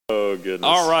goodness.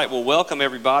 All right, well, welcome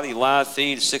everybody. Live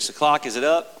feed at 6 o'clock. Is it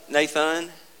up, Nathan?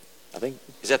 I think.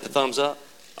 Is that the thumbs up?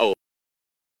 Oh,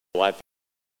 live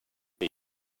feed.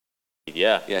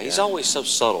 Yeah. Yeah, he's always so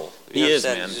subtle. He is,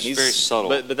 man. He's just very subtle.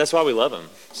 But that's why we love him.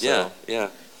 So yeah.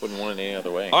 Wouldn't want it any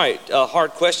other way. All right,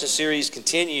 Hard Question Series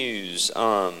continues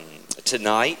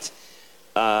tonight.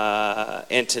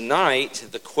 And tonight,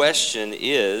 the question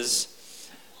is...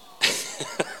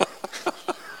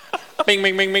 Bing,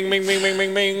 bing, bing, bing, bing, bing, bing,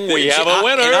 bing, bing. We have a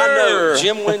winner. And I know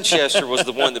Jim Winchester was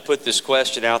the one that put this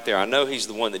question out there. I know he's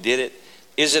the one that did it.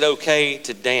 Is it okay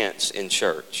to dance in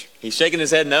church? He's shaking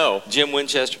his head no. Jim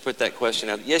Winchester put that question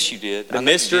out. Yes, you did. The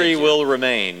mystery will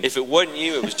remain. If it wasn't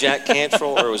you, it was Jack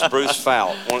Cantrell or it was Bruce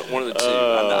Fout. One of the two.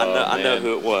 I know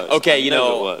who it was. Okay,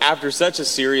 after such a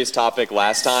serious topic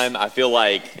last time, I feel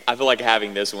like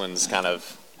having this one's kind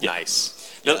of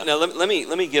nice. Now let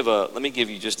me give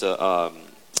you just a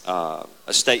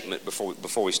statement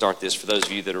before we start this. For those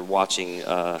of you that are watching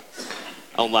on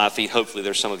live feed, hopefully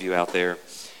there's some of you out there.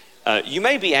 You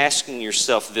may be asking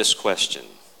yourself this question: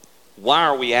 why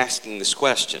are we asking this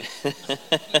question?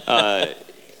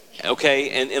 Okay,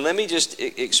 and let me just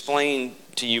explain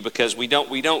to you, because we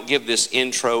don't give this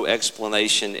intro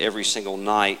explanation every single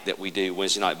night that we do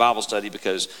Wednesday night Bible study,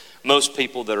 because most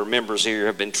people that are members here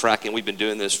have been tracking. We've been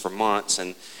doing this for months,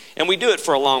 and we do it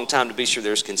for a long time to be sure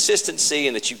there's consistency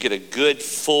and that you get a good,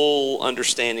 full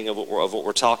understanding of what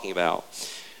we're talking about.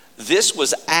 This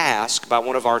was asked by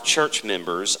one of our church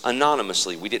members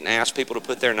anonymously. We didn't ask people to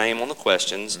put their name on the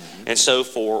questions. Mm-hmm. And so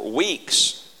for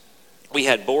weeks, we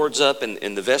had boards up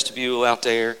in the vestibule out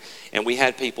there, and we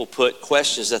had people put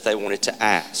questions that they wanted to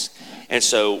ask. And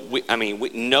so,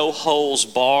 no holes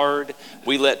barred.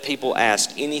 We let people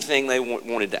ask anything they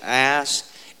wanted to ask.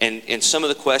 And some of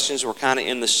the questions were kind of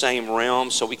in the same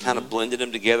realm, so we kind of blended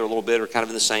them together a little bit, or kind of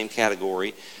in the same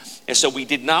category. And so we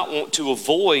did not want to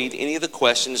avoid any of the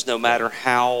questions, no matter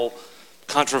how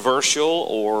controversial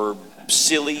or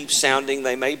silly sounding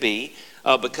they may be,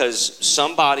 because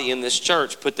somebody in this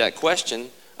church put that question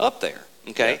up there.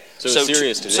 Okay, yeah. So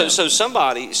serious to them. So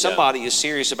somebody is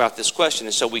serious about this question,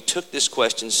 and so we took this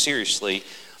question seriously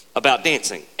about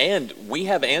dancing. And we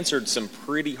have answered some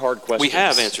pretty hard questions. We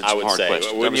have answered some hard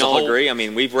questions. Wouldn't you all agree? I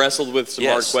mean, we've wrestled with some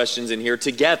hard questions in here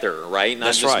together, right?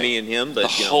 Not just me and him, but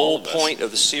the whole point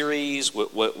of the series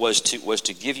was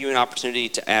to give you an opportunity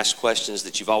to ask questions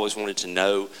that you've always wanted to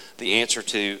know the answer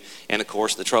to. And of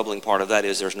course, the troubling part of that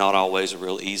is there's not always a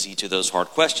real easy to those hard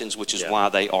questions, which is why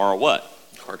they are what?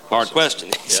 Hard question.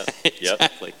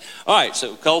 Exactly. All right,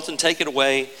 so Colton, take it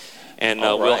away, and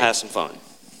we'll have some fun.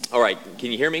 All right,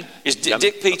 can you hear me?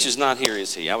 Dick Peach is not here,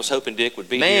 is he? I was hoping Dick would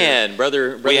be here. Man,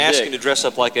 brother we asked Dick. him to dress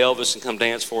up like Elvis and come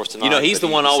dance for us tonight. He's the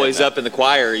one always up in the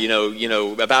choir,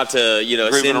 about to,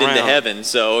 ascend into heaven.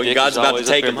 So Dick God's about to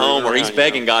take him home, or he's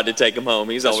begging God to take him home.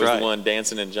 He's always the one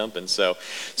dancing and jumping. So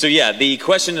yeah, the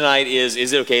question tonight is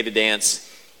it okay to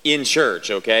dance in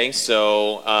church? Okay,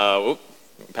 so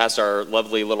past our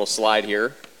lovely little slide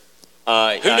here. Who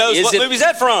knows what movie's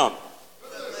that from?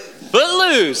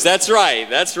 Footloose. That's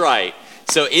right.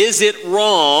 So is it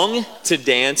wrong to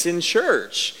dance in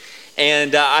church?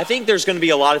 And I think there's going to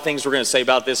be a lot of things we're going to say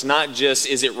about this. Not just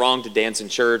is it wrong to dance in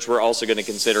church. We're also going to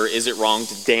consider, is it wrong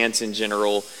to dance in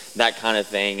general, that kind of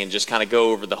thing, and just kind of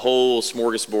go over the whole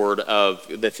smorgasbord of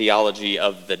the theology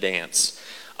of the dance.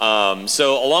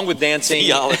 So along with dancing...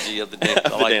 Theology of the dance.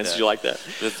 I like dance. That. Did you like that?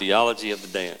 The theology of the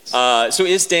dance. So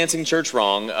is dancing church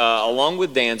wrong? Along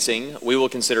with dancing, we will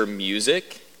consider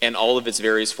music and all of its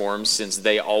various forms, since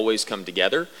they always come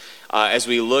together. As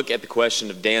we look at the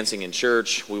question of dancing in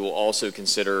church, we will also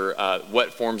consider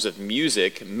what forms of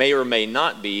music may or may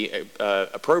not be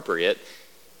appropriate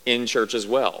in church as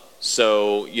well.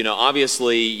 So,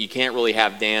 obviously you can't really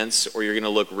have dance, or you're going to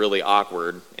look really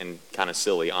awkward and kind of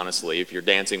silly, honestly, if you're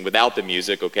dancing without the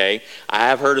music, okay? I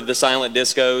have heard of the silent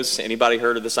discos. Anybody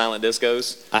heard of the silent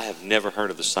discos? I have never heard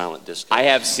of the silent disco. I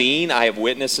have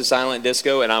witnessed a silent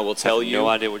disco, and I will tell you... no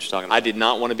idea what you're talking about. I did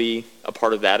not want to be a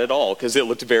part of that at all, because it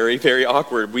looked very, very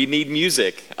awkward. We need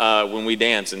music when we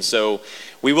dance, and so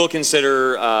we will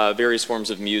consider various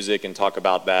forms of music and talk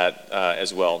about that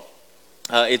as well.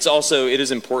 It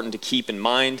is important to keep in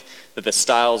mind that the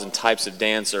styles and types of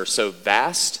dance are so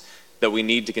vast that we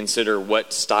need to consider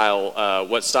what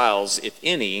styles, if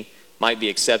any, might be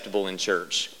acceptable in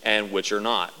church and which are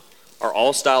not. Are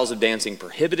all styles of dancing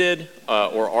prohibited,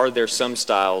 or are there some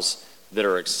styles that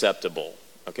are acceptable?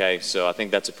 Okay, so I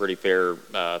think that's a pretty fair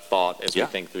thought as we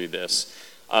think through this.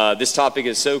 This topic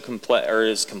is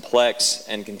complex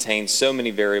and contains so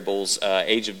many variables: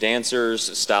 age of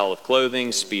dancers, style of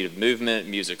clothing, speed of movement,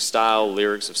 music style,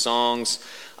 lyrics of songs,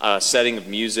 setting of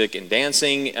music and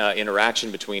dancing,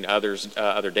 interaction between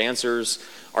other dancers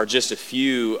are just a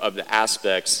few of the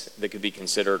aspects that could be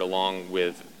considered along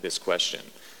with this question.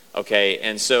 Okay,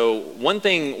 and so one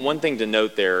thing to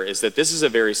note there is that this is a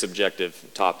very subjective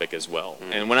topic as well.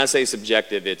 And when I say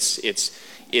subjective,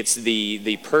 it's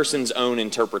the person's own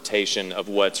interpretation of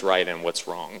what's right and what's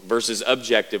wrong versus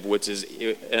objective, which is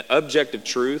objective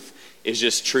truth is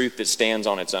just truth that stands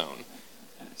on its own.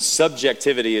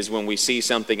 Subjectivity is when we see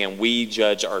something and we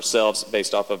judge ourselves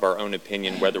based off of our own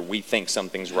opinion whether we think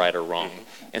something's right or wrong.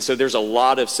 And so there's a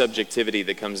lot of subjectivity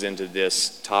that comes into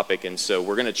this topic, and so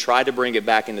we're going to try to bring it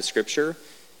back into Scripture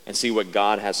and see what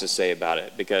God has to say about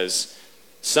it, because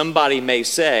somebody may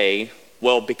say,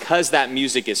 well, because that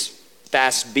music is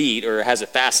fast beat or has a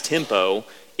fast tempo,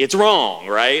 it's wrong,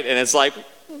 right? And it's like,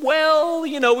 well,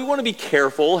 we want to be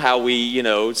careful how we,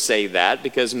 say that,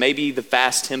 because maybe the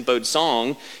fast-tempoed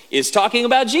song is talking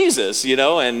about Jesus,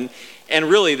 and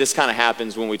really this kind of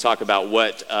happens when we talk about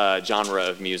what genre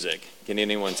of music. Can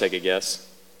anyone take a guess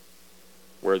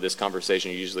where this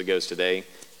conversation usually goes today?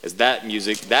 Is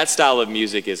that style of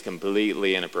music is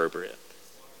completely inappropriate.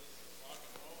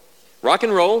 Rock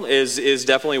and roll is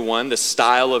definitely one. The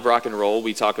style of rock and roll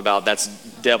we talk about, that's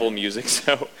devil music.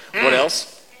 So what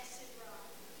else?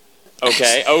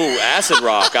 Okay. Oh, acid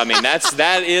rock. I mean,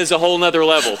 that is a whole nother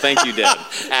level. Thank you, Deb.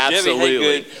 Absolutely.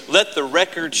 Debbie Haygood, let the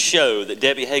record show that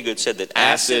Debbie Haygood said that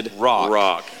acid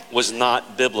rock was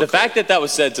not biblical. The fact that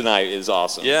was said tonight is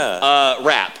awesome. Yeah.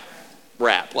 Rap.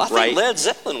 Well, I think right? Led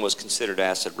Zeppelin was considered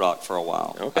acid rock for a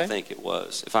while. Okay. I think it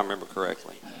was, if I remember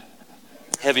correctly.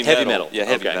 Heavy metal. Yeah,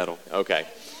 heavy metal. Okay.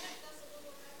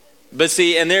 But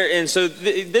see,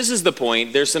 this is the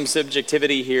point. There's some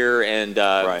subjectivity here, and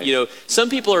right. Some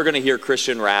people are going to hear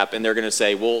Christian rap, and they're going to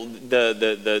say, well,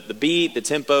 the beat, the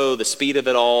tempo, the speed of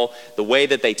it all, the way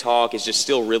that they talk is just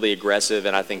still really aggressive,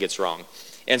 and I think it's wrong.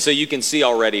 And so you can see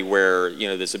already where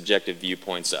the subjective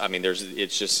viewpoints. I mean,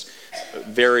 it's just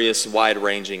various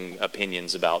wide-ranging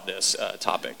opinions about this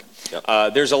topic.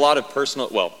 Yep. There's a lot of personal.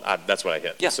 Well, that's what I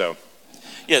hit. Yeah. So.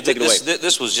 Yeah,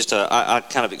 this was just I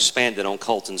kind of expanded on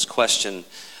Colton's question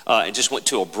and just went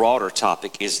to a broader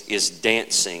topic, is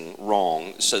dancing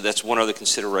wrong? So that's one other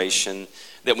consideration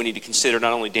that we need to consider,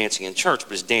 not only dancing in church,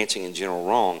 but is dancing in general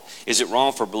wrong? Is it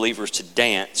wrong for believers to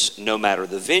dance no matter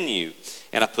the venue?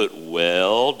 And I put,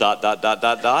 well, ...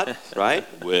 right?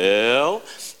 Well,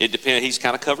 it depends. He's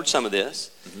kind of covered some of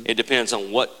this. Mm-hmm. It depends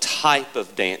on what type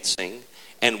of dancing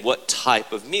and what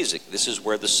type of music. This is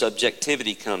where the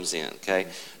subjectivity comes in, okay?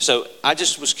 So I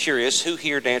just was curious, who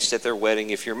here danced at their wedding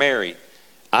if you're married?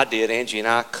 I did. Angie and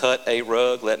I cut a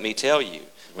rug, let me tell you.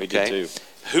 We did too.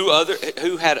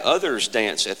 Who had others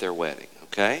dance at their wedding?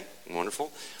 Okay,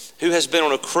 wonderful. Who has been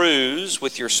on a cruise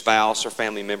with your spouse or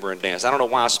family member and danced? I don't know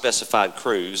why I specified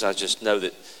cruise. I just know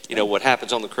that, what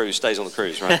happens on the cruise stays on the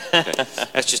cruise, right? Okay.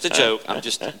 That's just a joke. I'm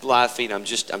just live feed. We're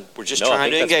just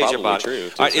trying to engage everybody. True,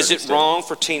 all right, is it wrong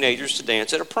for teenagers to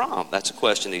dance at a prom? That's a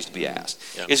question that needs to be asked.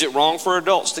 Yeah. Is it wrong for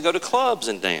adults to go to clubs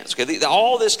and dance? Okay,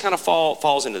 all this kind of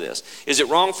falls into this. Is it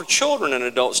wrong for children and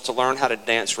adults to learn how to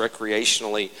dance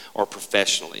recreationally or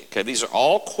professionally? Okay, these are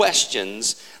all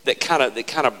questions that kind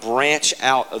of branch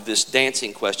out of this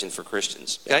dancing question for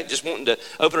Christians. Okay, just wanting to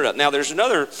open it up. Now, there's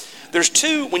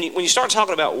two, when you start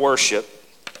talking about worship,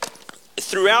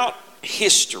 throughout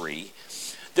history,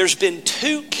 there's been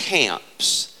two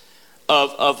camps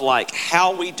of like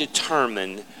how we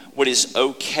determine what is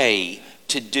okay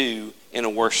to do in a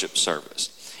worship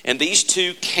service. And these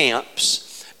two camps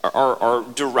are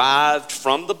derived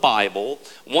from the Bible.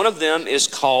 One of them is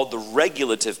called the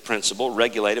regulative principle,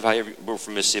 regulative, however, we're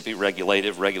from Mississippi,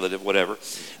 regulative, whatever.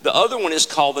 The other one is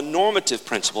called the normative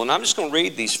principle, and I'm just going to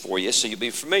read these for you so you'll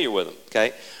be familiar with them,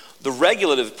 okay? The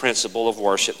regulative principle of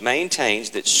worship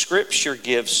maintains that Scripture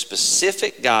gives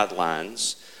specific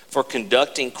guidelines for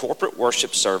conducting corporate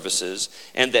worship services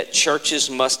and that churches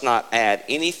must not add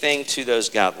anything to those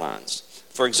guidelines.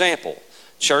 For example,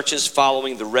 churches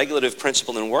following the regulative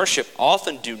principle in worship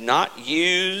often do not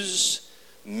use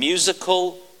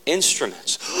musical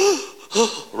instruments,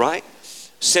 right?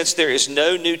 Since there is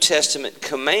no New Testament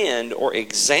command or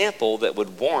example that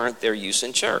would warrant their use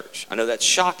in church. I know that's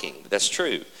shocking, but that's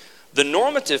true. The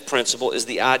normative principle is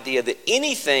the idea that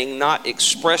anything not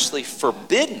expressly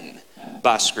forbidden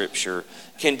by Scripture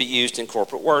can be used in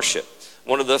corporate worship.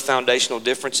 One of the foundational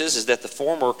differences is that the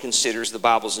former considers the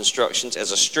Bible's instructions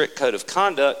as a strict code of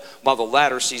conduct, while the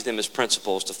latter sees them as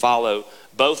principles to follow.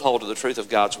 Both hold to the truth of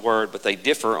God's word, but they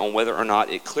differ on whether or not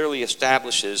it clearly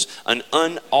establishes an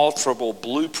unalterable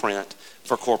blueprint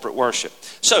for corporate worship.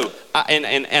 So, and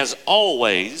as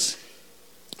always,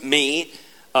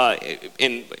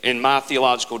 in my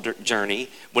theological journey,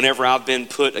 whenever I've been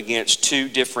put against two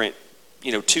different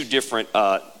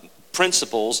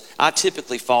principles, I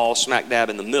typically fall smack dab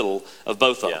in the middle of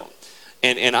both of them.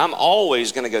 And I'm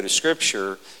always going to go to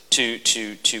Scripture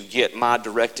to get my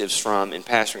directives from in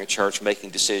pastoring a church, making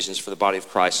decisions for the body of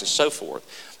Christ and so forth.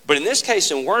 But in this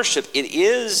case, in worship, it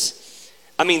is,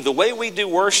 the way we do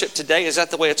worship today, is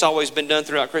that the way it's always been done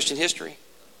throughout Christian history?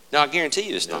 No, I guarantee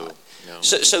you it's not. No.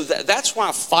 So that's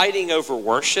why fighting over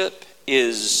worship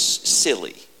is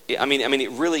silly.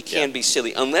 It really can be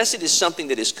silly. Unless it is something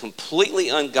that is completely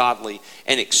ungodly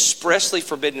and expressly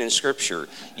forbidden in Scripture,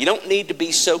 you don't need to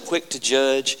be so quick to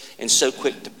judge and so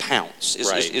quick to pounce,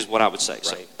 is what I would say. Right.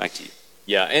 So, back to you.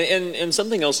 Yeah, and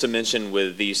something else to mention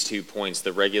with these 2 points,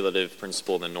 the regulative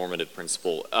principle and the normative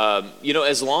principle.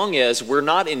 As long as we're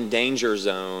not in danger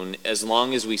zone, as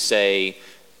long as we say,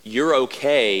 you're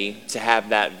okay to have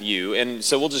that view. And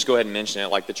so we'll just go ahead and mention it,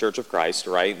 like the Church of Christ,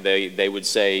 right? They would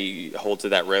say, hold to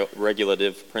that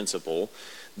regulative principle,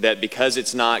 that because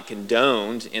it's not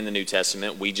condoned in the New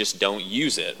Testament, we just don't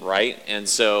use it, right? And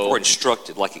so, or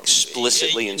instructed, like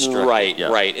explicitly instructed. Right, yeah.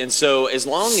 Right. And so as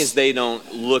long as they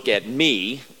don't look at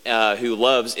me, who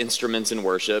loves instruments in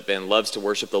worship and loves to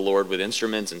worship the Lord with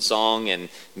instruments and song and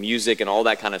music and all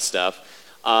that kind of stuff,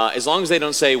 as long as they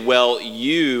don't say, well,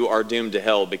 you are doomed to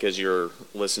hell because you're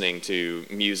listening to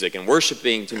music and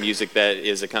worshiping to music that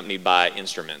is accompanied by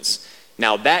instruments.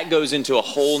 Now, that goes into a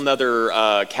whole nother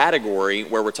category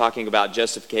where we're talking about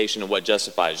justification and what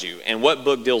justifies you. And what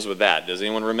book deals with that? Does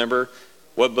anyone remember?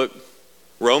 What book?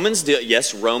 Romans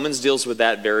deals with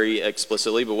that very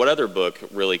explicitly, but what other book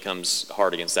really comes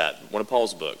hard against that? One of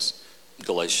Paul's books.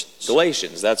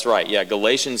 Galatians, that's right. Yeah,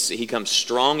 Galatians, he comes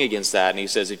strong against that, and he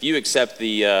says, if you accept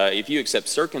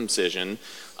circumcision,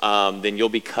 then you'll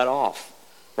be cut off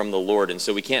from the Lord. And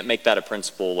so we can't make that a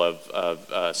principle of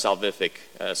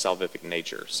salvific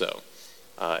nature. So,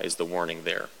 is the warning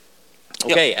there?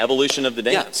 Okay, evolution of the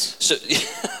dance. Yeah.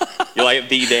 So, you like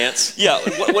the dance? Yeah.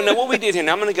 Now what we did here, and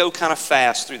I'm going to go kind of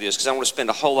fast through this because I want to spend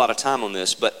a whole lot of time on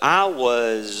this. But I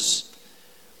was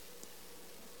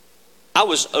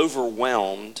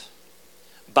overwhelmed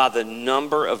by the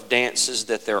number of dances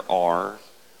that there are,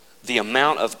 the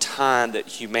amount of time that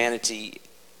humanity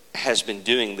has been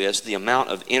doing this, the amount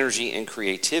of energy and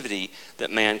creativity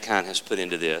that mankind has put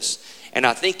into this. And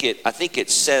I think it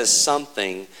says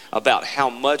something about how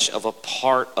much of a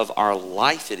part of our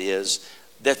life it is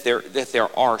that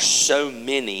there are so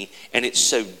many, and it's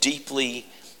so deeply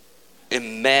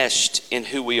enmeshed in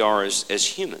who we are as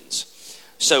humans.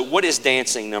 So what is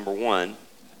dancing, number one?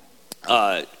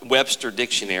 Webster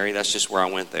Dictionary, that's just where I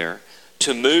went there.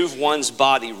 To move one's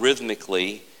body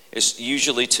rhythmically is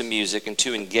usually to music, and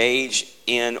to engage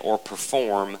in or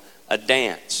perform a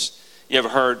dance. You ever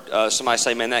heard somebody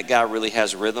say, man, that guy really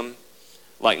has rhythm?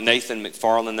 Like Nathan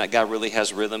McFarland, that guy really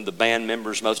has rhythm. The band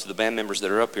members, most of the band members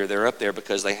that are up here, they're up there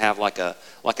because they have like a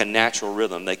natural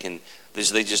rhythm. They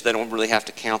don't really have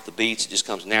to count the beats. It just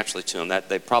comes naturally to them. That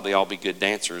they'd probably all be good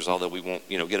dancers, although we won't,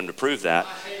 get them to prove that.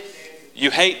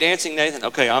 You hate dancing, Nathan?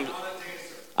 Okay,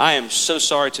 I am so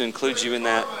sorry to include you in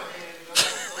that.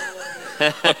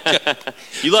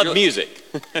 You love music.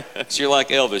 So you're like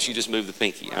Elvis. You just move the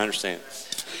pinky. I understand.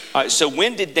 All right, so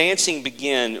when did dancing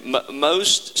begin?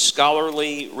 Most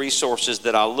scholarly resources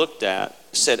that I looked at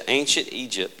said ancient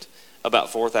Egypt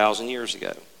about 4,000 years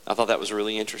ago. I thought that was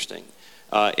really interesting.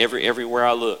 Everywhere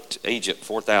I looked, Egypt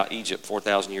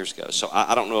 4,000 years ago. So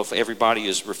I don't know if everybody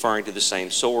is referring to the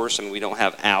same source. I mean, we don't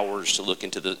have hours to look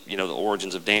into the the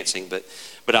origins of dancing, but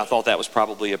I thought that was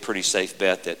probably a pretty safe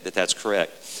bet that that's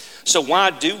correct. So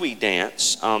why do we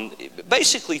dance?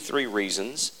 Basically 3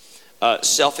 reasons.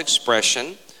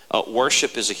 Self-expression.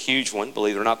 Worship is a huge one,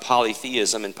 believe it or not.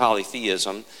 Polytheism,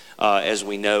 as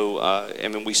we know,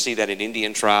 we see that in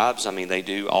Indian tribes. they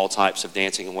do all types of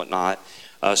dancing and whatnot.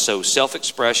 So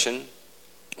self-expression,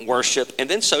 worship, and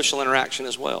then social interaction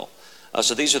as well.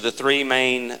 So these are the three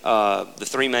main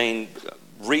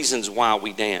reasons why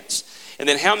we dance. And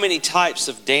then how many types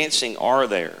of dancing are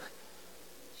there?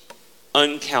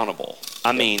 Uncountable.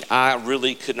 I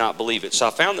really could not believe it. So I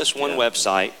found this one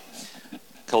website,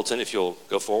 Colton, if you'll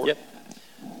go forward. Yep.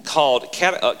 Called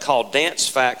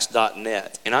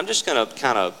dancefacts.net. And I'm just going to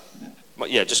kind of,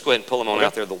 just go ahead and pull them on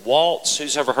out there. The waltz.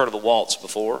 Who's ever heard of the waltz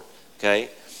before? Okay.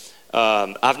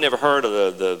 I've never heard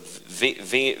of the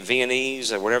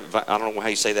Viennese or whatever. I don't know how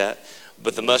you say that.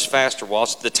 But the much faster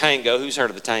waltz. The tango. Who's heard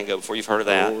of the tango before? You've heard of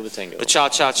that? Oh, the tango. The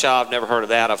cha-cha-cha. I've never heard of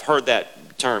that. I've heard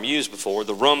that term used before.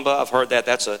 The rumba. I've heard that.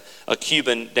 That's a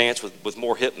Cuban dance with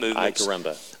more hip movements. Ay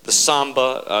caramba. The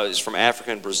samba is from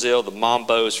Africa and Brazil. The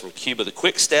mambo is from Cuba. The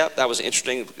quick step, that was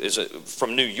interesting, is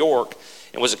from New York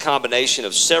and was a combination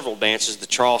of several dances, the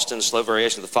Charleston, the slow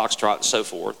variation of the foxtrot, and so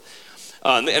forth.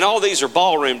 And all these are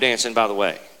ballroom dancing, by the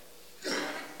way.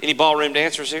 Any ballroom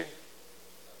dancers here?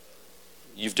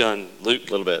 You've done, Luke?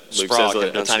 A little bit. Luke Sprague says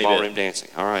have done some tiny ballroom bit. dancing.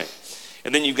 All right.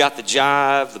 And then you've got the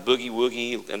jive, the boogie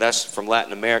woogie, and that's from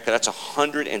Latin America. That's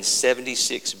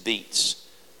 176 beats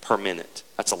per minute.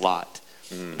 That's a lot.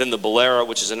 Then the bolero,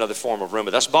 which is another form of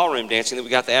rumba. That's ballroom dancing. Then we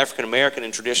got the African American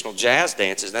and traditional jazz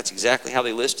dances. And that's exactly how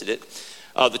they listed it.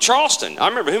 The Charleston. I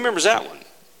remember. Who remembers that one?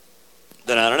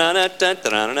 Oh,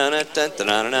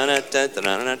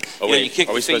 wait.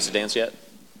 Are we supposed to dance yet?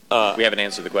 We haven't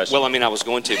answered the question. Well, I mean, I was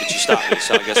going to, but you stopped me,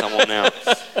 so I guess I won't now.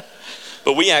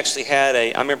 But we actually had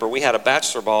I remember we had a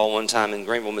bachelor ball one time in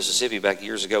Greenville, Mississippi back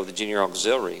years ago with the Junior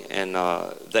Auxiliary, and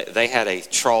they had a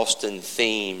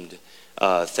Charleston-themed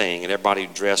thing, and everybody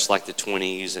dressed like the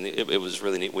 20s, and it was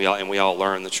really neat. We all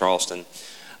learned the Charleston.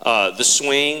 The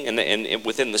swing, and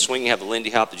within the swing you have the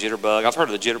Lindy Hop, the jitterbug. I've heard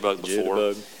of the jitterbug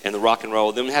before. And the rock and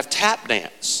roll. Then we have tap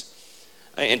dance.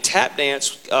 And tap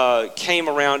dance came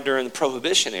around during the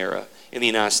Prohibition era in the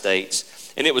United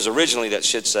States. And it was originally, that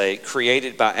should say,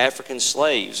 created by African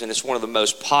slaves. And it's one of the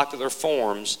most popular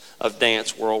forms of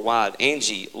dance worldwide.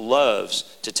 Angie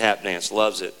loves to tap dance,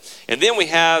 loves it. And then we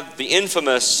have the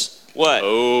infamous, what?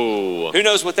 Oh. Who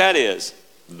knows what that is?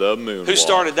 The moonwalk. Who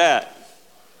started that?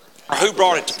 Or who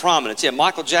brought it to prominence? Yeah,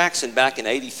 Michael Jackson back in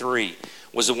 '83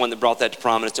 was the one that brought that to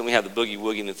prominence. And we have the boogie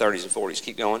woogie in the 30s and 40s.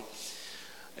 Keep going.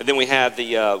 And then we have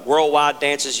the worldwide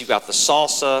dances. You've got the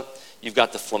salsa. You've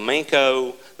got the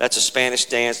flamenco. That's a Spanish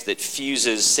dance that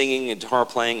fuses singing and guitar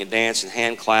playing and dance and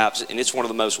hand claps. And it's one of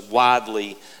the most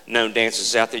widely known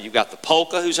dances out there. You've got the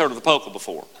polka. Who's heard of the polka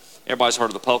before? Everybody's heard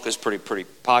of the polka. It's pretty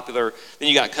popular. Then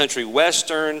you got country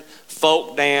western,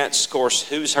 folk dance. Of course,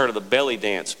 who's heard of the belly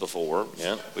dance before?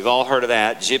 Yeah. We've all heard of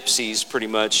that. Gypsies pretty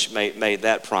much made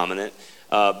that prominent.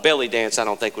 Belly dance, I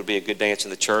don't think would be a good dance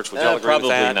in the church. Would y'all agree with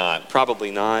that? Probably not.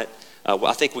 Probably not. Well,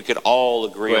 I think we could all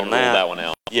agree on that. Rule that one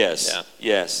out. Yes, Yeah.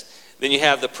 yes. Then you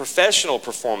have the professional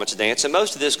performance dance, and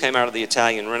most of this came out of the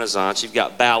Italian Renaissance. You've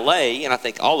got ballet, and I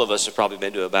think all of us have probably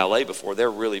been to a ballet before.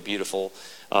 They're really beautiful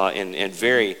and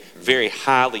very, very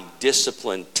highly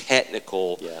disciplined,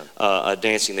 technical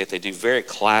dancing that they do. Very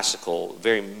classical,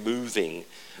 very moving.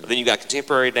 Then you got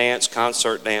contemporary dance,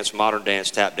 concert dance, modern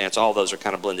dance, tap dance. All those are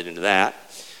kind of blended into that.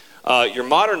 Your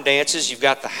modern dances, you've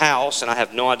got the house, and I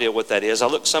have no idea what that is. I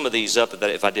looked some of these up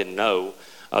if I didn't know.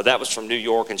 That was from New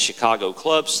York and Chicago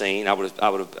club scene. I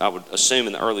would assume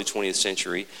in the early 20th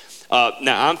century.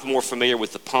 Now I'm more familiar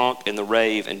with the punk and the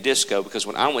rave and disco because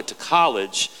when I went to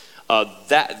college,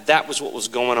 that was what was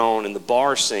going on in the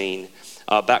bar scene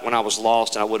back when I was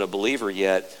lost and I wasn't a believer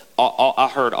yet. I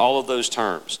heard all of those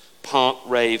terms: punk,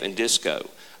 rave, and disco.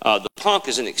 The punk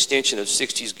is an extension of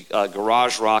 60s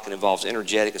garage rock and involves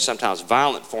energetic and sometimes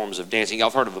violent forms of dancing. Y'all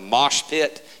have heard of the mosh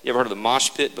pit? You ever heard of the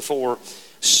mosh pit before?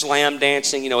 Slam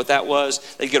dancing, you know what that was?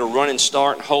 They'd get a running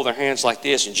start and hold their hands like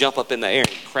this and jump up in the air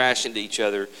and crash into each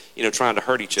other, trying to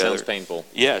hurt each other. Sounds painful.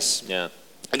 Yes. Yeah.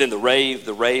 And then the rave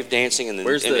dancing, and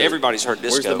everybody's heard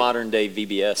disco. Where's the modern day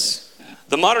VBS?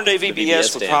 The modern day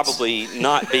VBS would dance. Probably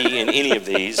not be in any of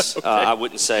these, Okay. I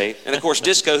wouldn't say. And of course,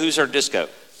 disco, who's heard disco?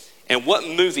 And what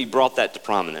movie brought that to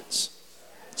prominence?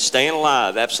 Staying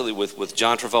Alive, absolutely, with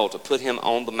John Travolta. Put him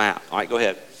on the map. All right, go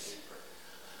ahead.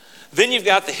 Then you've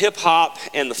got the hip hop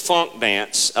and the funk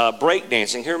dance, break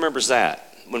dancing. Who remembers that?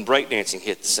 When break dancing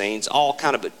hit the scenes, all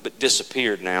kind of but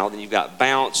disappeared now. Then you've got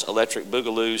bounce, electric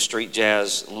boogaloo, street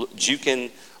jazz, juking,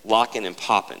 locking, and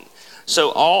popping.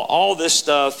 So all this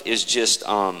stuff is just,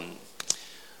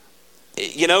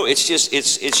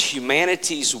 it's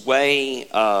humanity's way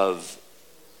of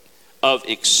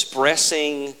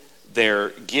expressing their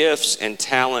gifts and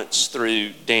talents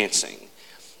through dancing.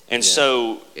 And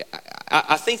so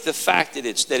I think the fact that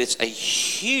it's a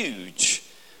huge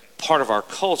part of our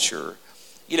culture,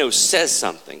 says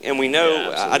something. And we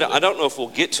know, I don't know if we'll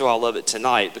get to all of it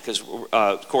tonight because,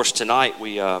 of course, tonight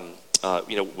we'll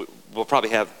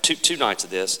probably have two nights of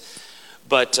this.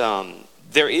 But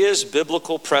there is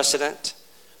biblical precedent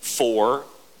for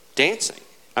dancing.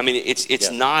 I mean,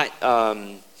 it's not...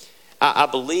 I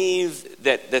believe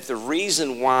that the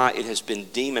reason why it has been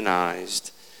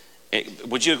demonized,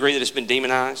 would you agree that it's been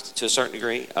demonized to a certain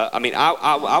degree?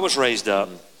 I was raised up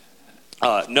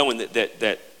knowing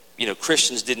that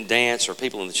Christians didn't dance or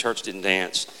people in the church didn't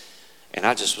dance. And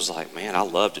I just was like, man, I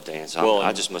love to dance.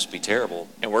 I just must be terrible.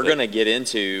 And we're going to get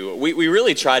into, we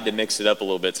really tried to mix it up a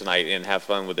little bit tonight and have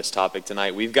fun with this topic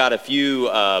tonight. We've got a few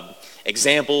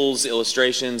examples,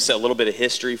 illustrations, a little bit of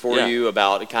history for you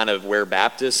about kind of where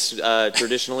Baptists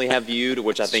traditionally have viewed,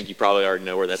 which I think you probably already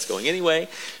know where that's going anyway.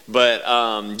 But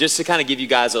just to kind of give you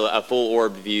guys a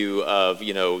full-orbed view of,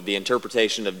 the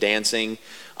interpretation of dancing.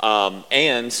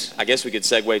 And I guess we could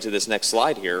segue to this next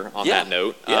slide here on that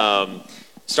note.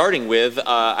 Starting with,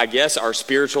 I guess, our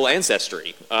spiritual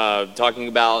ancestry, talking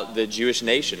about the Jewish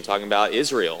nation, talking about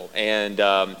Israel. And,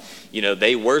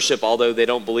 they worship, although they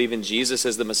don't believe in Jesus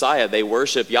as the Messiah, they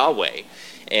worship Yahweh.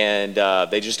 And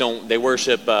they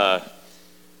worship,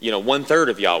 1/3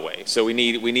 of Yahweh. So we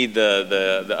need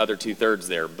the other 2/3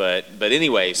 there. But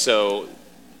anyway, so,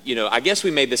 I guess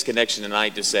we made this connection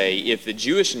tonight to say if the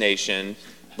Jewish nation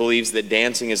believes that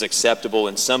dancing is acceptable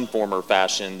in some form or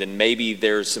fashion, then maybe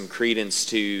there's some credence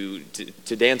to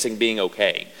dancing being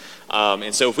okay.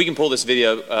 And so if we can pull this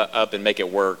video up and make it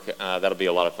work, that'll be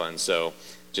a lot of fun. So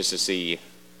just to see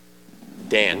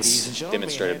dance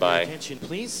demonstrated by attention,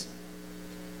 please.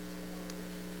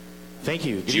 Thank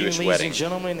you. Good Jewish evening, ladies wedding. and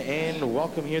gentlemen, and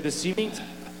welcome here this evening.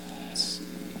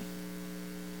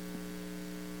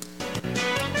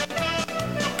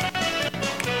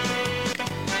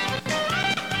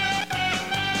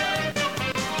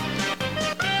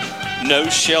 No,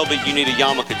 Shelby, you need a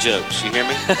yarmulke jokes. You hear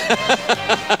me? None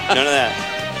of that.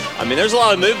 I mean, there's a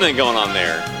lot of movement going on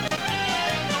there.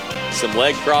 Some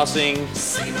leg crossing.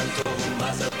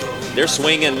 They're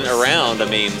swinging around,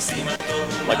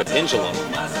 like a pendulum.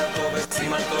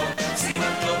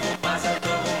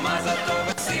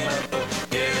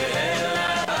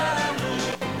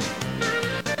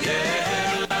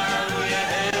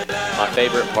 My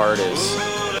favorite part is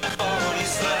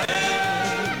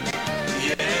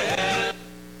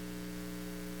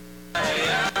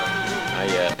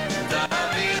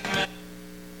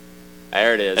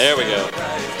there it is. There we go.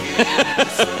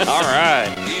 All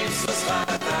right.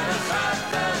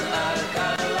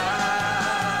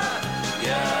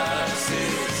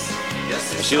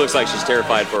 She looks like she's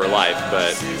terrified for her life,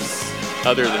 but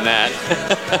other than that,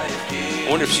 I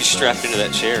wonder if she's strapped into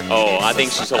that chair. oh, I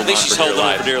think she's holding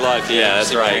on For dear life. Yeah, that's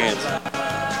See my right.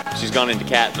 hands. She's gone into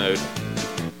cat mode.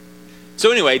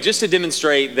 So anyway, just to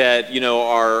demonstrate that,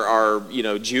 our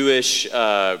Jewish,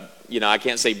 I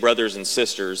can't say brothers and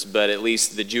sisters, but at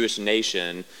least the Jewish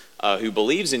nation who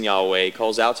believes in Yahweh,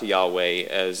 calls out to Yahweh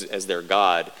as their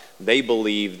God, they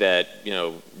believe that,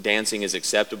 dancing is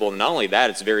acceptable. And not only that,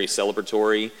 it's very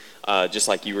celebratory, just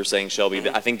like you were saying, Shelby.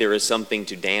 I think there is something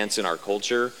to dance in our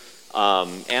culture.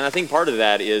 And I think part of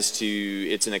that is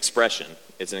it's an expression.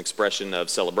 It's an expression of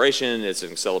celebration. It's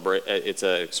an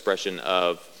expression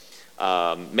of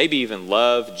maybe even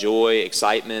love, joy,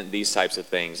 excitement, these types of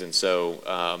things. And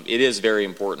so it is very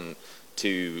important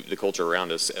to the culture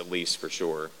around us, at least for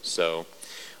sure. So,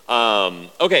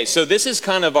 okay, so this is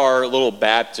kind of our little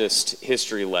Baptist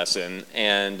history lesson,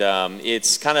 and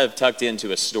it's kind of tucked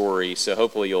into a story, so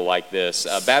hopefully you'll like this.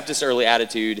 Baptist early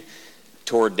attitude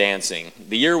toward dancing.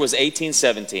 The year was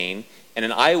 1817, and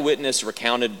an eyewitness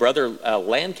recounted Brother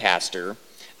Lancaster,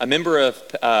 a member of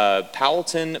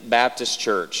Powelton Baptist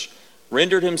Church,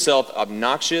 rendered himself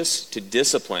obnoxious to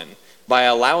discipline by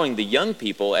allowing the young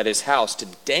people at his house to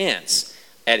dance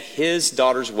at his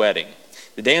daughter's wedding.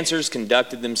 The dancers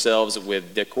conducted themselves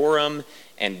with decorum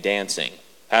and dancing.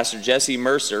 Pastor Jesse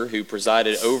Mercer, who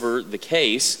presided over the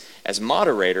case as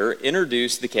moderator,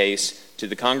 introduced the case to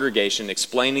the congregation,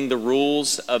 explaining the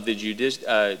rules of the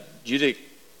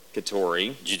judicatory.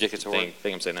 I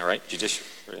think I'm saying that right. Judicial.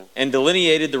 Yeah. And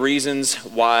delineated the reasons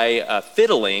why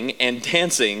fiddling and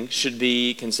dancing should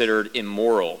be considered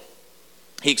immoral.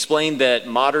 He explained that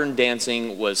modern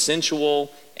dancing was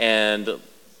sensual and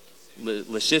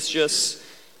lascivious.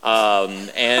 And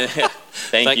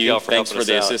thank you. Thanks for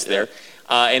the assist there.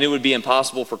 And it would be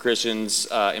impossible for Christians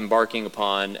embarking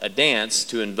upon a dance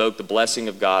to invoke the blessing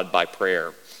of God by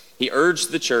prayer. He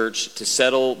urged the church to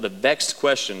settle the vexed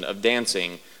question of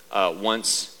dancing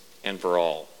once and for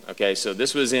all. Okay, so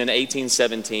this was in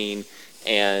 1817,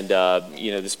 and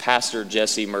this pastor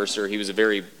Jesse Mercer, he was a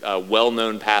very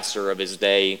well-known pastor of his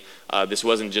day. This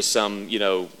wasn't just some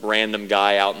random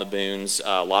guy out in the boons.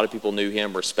 A lot of people knew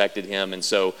him, respected him, and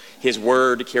so his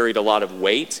word carried a lot of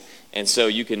weight. And so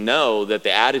you can know that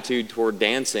the attitude toward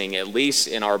dancing, at least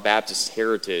in our Baptist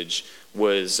heritage,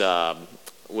 was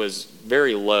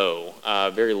very low,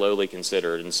 very lowly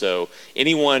considered. And so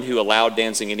anyone who allowed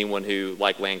dancing, anyone who,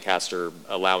 like Lancaster,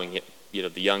 allowing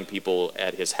the young people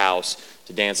at his house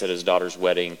to dance at his daughter's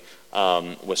wedding,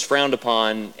 was frowned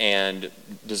upon and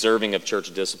deserving of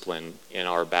church discipline in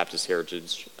our Baptist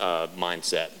heritage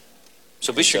mindset.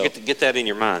 So be sure to get that in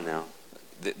your mind now.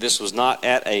 This was not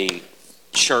at a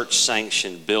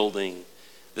church-sanctioned building.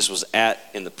 This was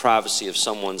in the privacy of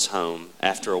someone's home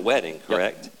after a wedding,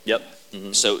 correct? Yep.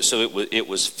 Mm-hmm. So it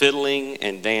was fiddling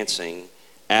and dancing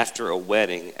after a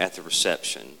wedding at the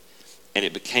reception, and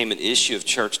it became an issue of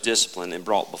church discipline and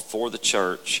brought before the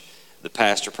church. The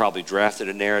pastor probably drafted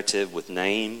a narrative with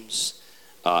names,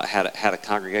 had a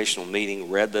congregational meeting,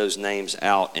 read those names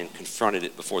out, and confronted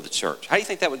it before the church. How do you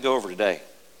think that would go over today?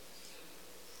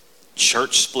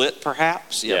 Church split,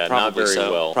 perhaps? Yeah, probably not very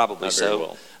so. well. Probably Not so. very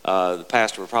well. The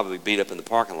pastor would probably beat up in the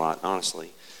parking lot,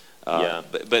 honestly. Yeah.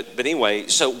 But anyway,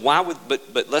 so why would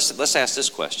but let's ask this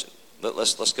question.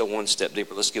 Let's go one step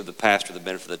deeper. Let's give the pastor the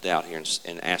benefit of the doubt here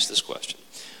and ask this question.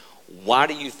 Why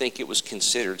do you think it was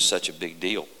considered such a big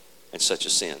deal and such a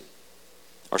sin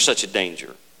or such a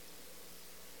danger?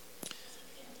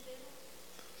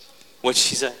 What'd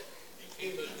she say?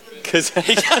 Because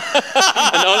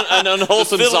an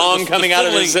unwholesome song coming out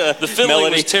of his the fiddling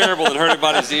melody was terrible and hurt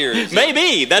everybody's ears.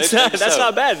 Maybe that's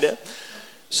not bad.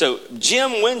 So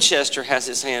Jim Winchester has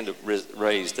his hand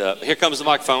raised up. Here comes the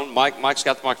microphone. Mike's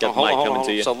got the microphone. Got the mic hold on, coming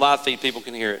to you. So live feed people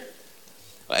can hear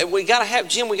it. We got to have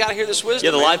Jim. We got to hear this wisdom.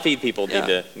 Yeah, the man. live feed people need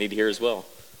to hear as well.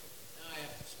 Now I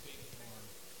have to speak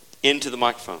more. Into the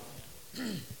microphone.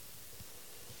 Gotta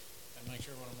make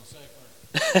sure what I'm gonna say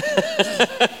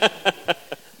first.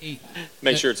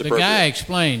 Make sure it's The appropriate. guy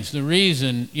explains the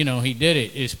reason, he did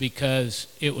it is because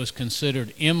it was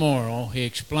considered immoral. He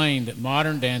explained that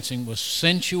modern dancing was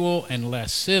sensual and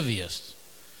lascivious,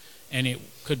 and it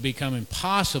could become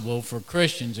impossible for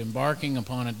Christians embarking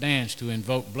upon a dance to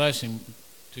invoke blessing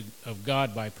of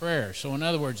God by prayer. So in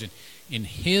other words, in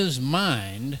his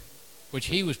mind, which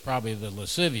he was probably the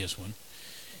lascivious one,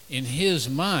 in his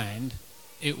mind,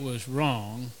 it was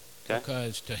wrong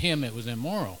because to him it was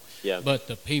immoral. Yeah. But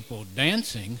the people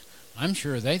dancing, I'm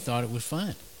sure they thought it was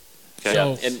fun. Okay.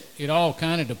 So Yeah, and- it all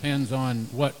kind of depends on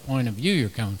what point of view you're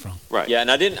coming from. Right. Yeah, and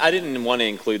I didn't want to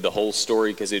include the whole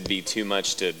story because it'd be too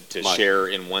much to Mike. share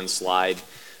in one slide.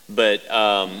 But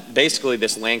basically,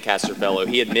 this Lancaster fellow,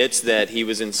 he admits that he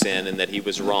was in sin and that he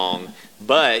was wrong.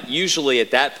 But usually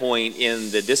at that point in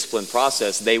the discipline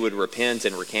process, they would repent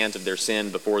and recant of their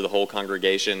sin before the whole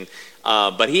congregation.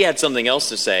 But he had something else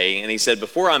to say, and he said,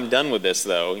 before I'm done with this,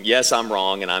 though, yes, I'm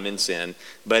wrong and I'm in sin.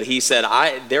 But he said,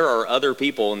 there are other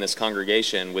people in this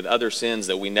congregation with other sins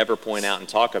that we never point out and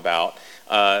talk about.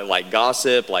 Like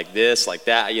gossip, like this, like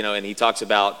that, and he talks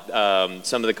about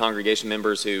some of the congregation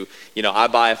members who, I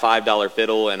buy a $5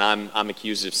 fiddle and I'm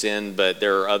accused of sin, but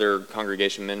there are other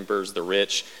congregation members, the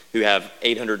rich, who have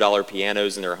 $800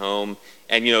 pianos in their home.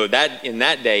 And, that in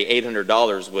that day,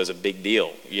 $800 was a big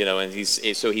deal, and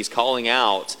he's calling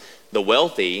out the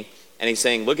wealthy, and he's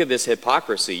saying, look at this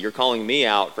hypocrisy. You're calling me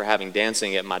out for having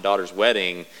dancing at my daughter's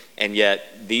wedding, and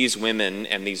yet these women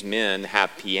and these men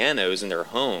have pianos in their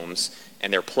homes,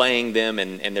 and they're playing them,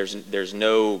 and there's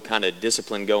no kind of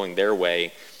discipline going their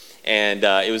way. And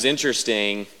it was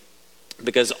interesting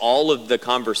because all of the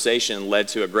conversation led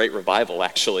to a great revival,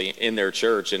 actually, in their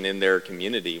church and in their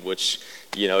community, which,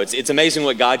 it's amazing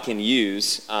what God can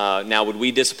use. Now, would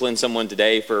we discipline someone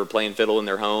today for playing fiddle in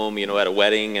their home, at a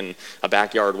wedding and a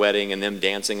backyard wedding and them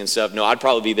dancing and stuff? No, I'd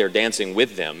probably be there dancing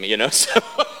with them, so,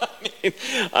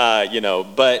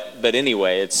 but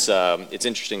anyway, it's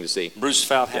interesting to see. Bruce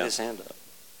Fout had his hand up.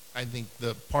 I think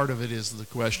the part of it is the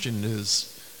question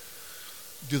is,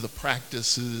 do the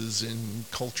practices and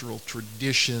cultural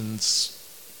traditions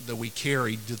that we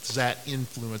carry, does that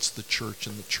influence the church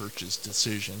and the church's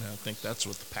decision? I think that's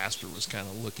what the pastor was kind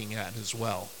of looking at as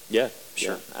well. Yeah,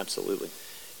 Sure. yeah, absolutely.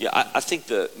 Yeah, I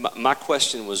think my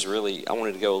question was really, I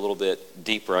wanted to go a little bit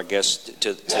deeper, I guess,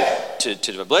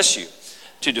 to bless you,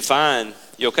 to define,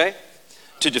 you okay?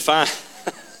 To define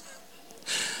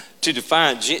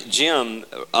Jim,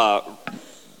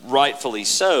 rightfully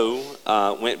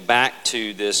so, went back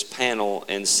to this panel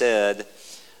and said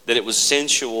that it was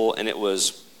sensual and it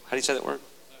was, how do you say that word?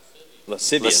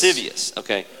 Lascivious. Lascivious,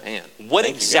 okay. Man, What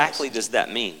thank you, exactly does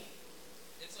that mean?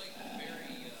 It's like very,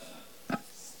 like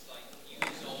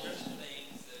use all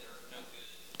things that are no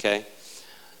good. Okay.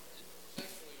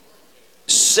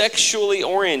 Sexually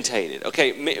orientated.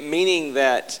 Okay, meaning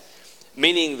that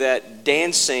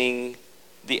dancing,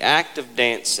 the act of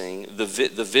dancing, the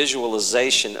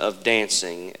visualization of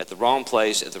dancing at the wrong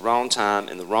place, at the wrong time,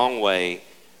 in the wrong way,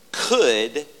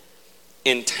 could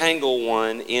entangle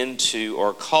one into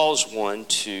or cause one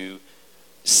to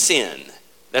sin.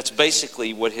 That's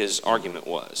basically what his argument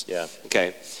was. Yeah.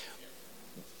 Okay.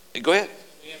 Go ahead.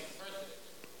 We have a precedent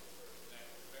for that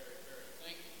very, very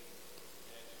thinking.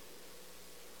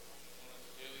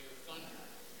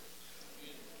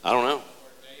 I don't know.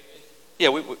 Yeah,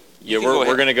 Yeah,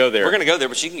 we're going to go there. We're going to go there,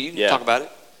 but you can Yeah. talk about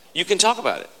it. You can talk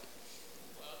about it.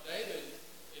 Well, David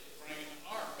is bringing the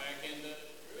ark back into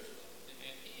Jerusalem,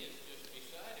 and he is just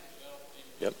beside himself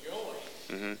in Yep.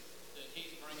 joy Mm-hmm. that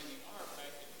he's bringing the ark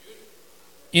back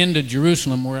into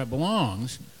Jerusalem where it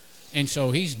belongs. And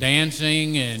so he's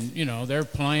dancing, and, they're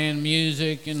playing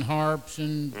music and harps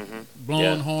and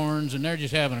blowing Yeah. horns, and they're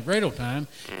just having a great old time.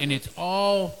 And it's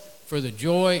all for the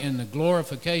joy and the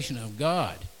glorification of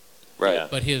God. Right. Yeah.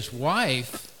 But his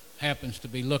wife happens to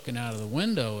be looking out of the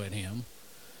window at him,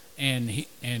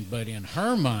 but in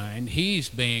her mind, he's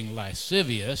being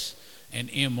lascivious and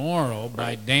immoral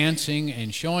by dancing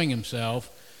and showing himself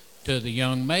to the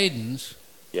young maidens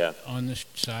Yeah. on the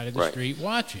side of the Right. street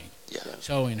watching. Yeah.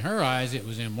 So in her eyes, it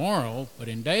was immoral, but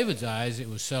in David's eyes, it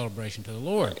was celebration to the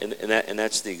Lord. And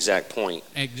that's the exact point.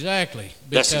 Exactly.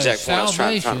 That's the exact point I was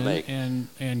trying to salvation make.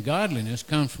 and godliness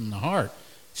comes from the heart.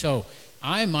 So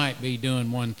I might be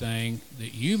doing one thing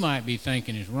that you might be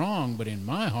thinking is wrong, but in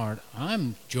my heart,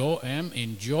 I'm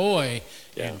in joy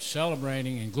Yeah. and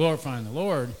celebrating and glorifying the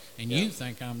Lord, and Yeah. you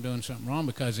think I'm doing something wrong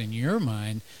because in your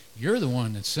mind, you're the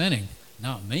one that's sinning,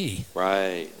 not me.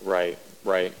 Right.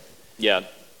 Right. Yeah.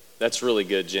 That's really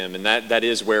good, Jim, and that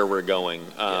is where we're going.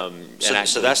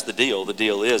 So that's the deal. The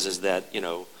deal is that,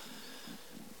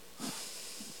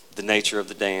 the nature of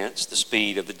the dance, the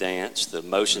speed of the dance, the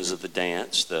motions of the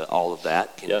dance, all of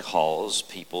that can Yeah. cause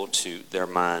people their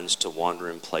minds to wander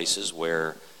in places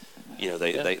where,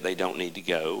 they don't need to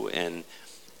go. And,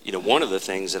 one of the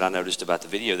things that I noticed about the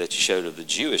video that you showed of the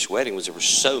Jewish wedding was there were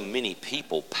so many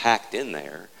people packed in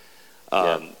there.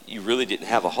 You really didn't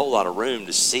have a whole lot of room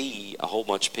to see a whole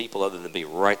bunch of people other than be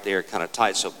right there kind of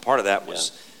tight. So part of that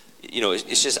was,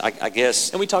 it's just, I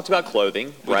guess. And we talked about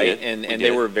clothing, We right? did. And We they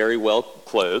did. were very well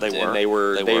clothed. They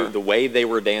were. And the way they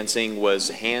were dancing was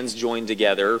hands joined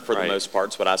together for the Right. most part.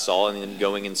 It's what I saw, and then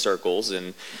going in circles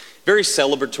and very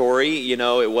celebratory.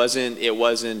 It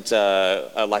wasn't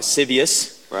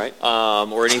lascivious. Right.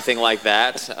 Or anything like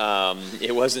that.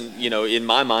 It wasn't, in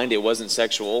my mind, it wasn't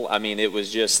sexual. I mean, it was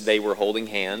just they were holding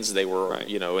hands. They were, Right.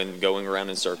 and going around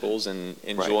in circles and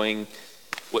enjoying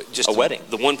Just a wedding.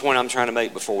 The one point I'm trying to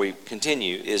make before we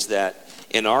continue is that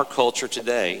in our culture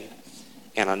today,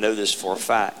 and I know this for a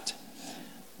fact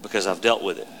because I've dealt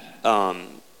with it,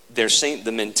 there's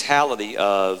the mentality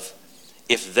of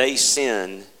if they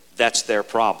sin, that's their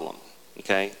problem.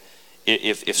 Okay?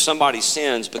 If somebody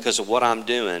sins because of what I'm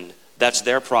doing, that's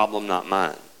their problem, not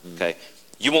mine. Okay?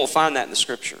 You won't find that in the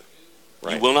Scripture.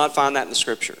 Right. You will not find that in the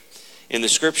Scripture. In the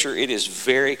Scripture, it is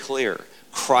very clear.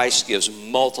 Christ gives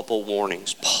multiple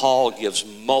warnings. Paul gives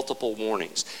multiple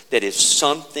warnings that if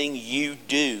something you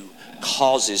do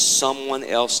causes someone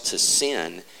else to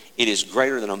sin, it is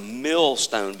greater than a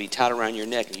millstone be tied around your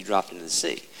neck and you dropped into the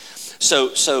sea.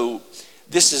 So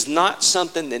this is not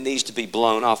something that needs to be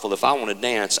blown off. Well, if I want to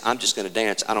dance, I'm just going to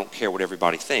dance. I don't care what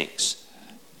everybody thinks.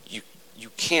 You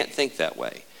can't think that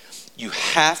way. You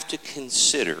have to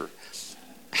consider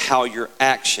how your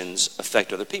actions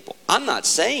affect other people. I'm not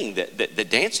saying that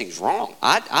dancing's wrong.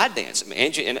 I dance.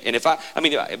 Angie, and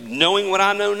if knowing what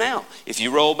I know now, if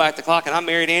you roll back the clock and I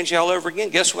married Angie all over again,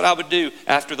 guess what I would do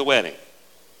after the wedding?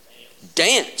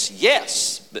 Dance,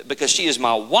 yes, because she is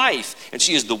my wife and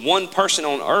she is the one person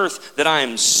on earth that I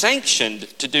am sanctioned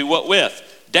to do what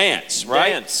with? Dance,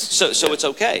 right? Dance. So it's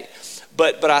okay.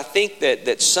 But I think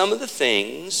that some of the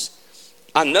things,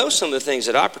 I know some of the things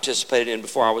that I participated in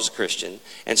before I was a Christian,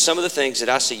 and some of the things that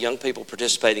I see young people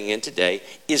participating in today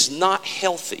is not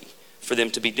healthy for them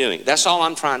to be doing. That's all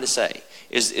I'm trying to say,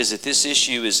 is that this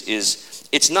issue is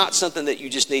it's not something that you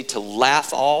just need to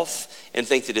laugh off and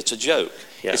think that it's a joke.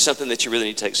 Yeah. It's something that you really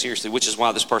need to take seriously, which is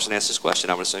why this person asked this question,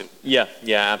 I would assume. Yeah,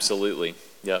 absolutely.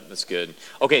 Yeah, that's good.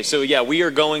 Okay, so we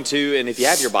are going to, and if you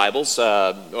have your Bibles,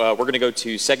 we're going to go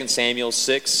to 2 Samuel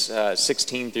 6,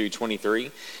 16 through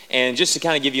 23. And just to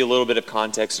kind of give you a little bit of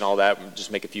context and all that,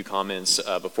 just make a few comments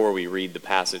before we read the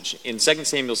passage. In 2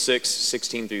 Samuel 6,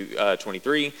 16 through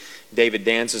 23, David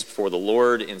dances before the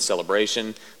Lord in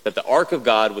celebration that the ark of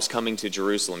God was coming to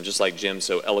Jerusalem, just like Jim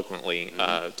so eloquently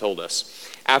told us.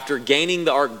 After gaining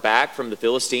the ark back from the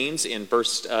Philistines in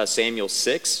 1 Samuel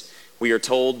 6, we are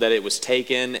told that it was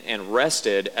taken and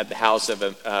rested at the house of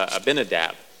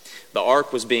Abinadab. The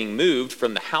ark was being moved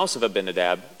from the house of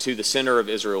Abinadab to the center of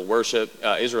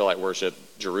Israelite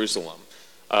worship, Jerusalem.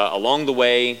 Along the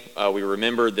way, we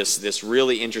remember this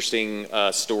really interesting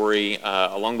story.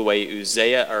 Along the way, Uzzah.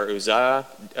 Yeah,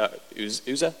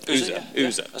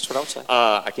 that's what I would say.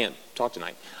 I can't talk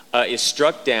tonight. Is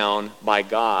struck down by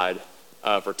God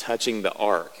for touching the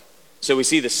ark. So we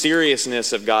see the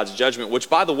seriousness of God's judgment, which,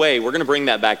 by the way, we're going to bring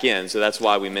that back in, so that's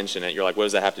why we mention it. You're like, what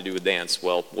does that have to do with dance?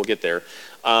 Well, we'll get there.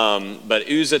 But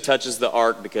Uzzah touches the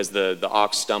ark because the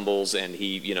ox stumbles, and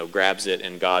he grabs it,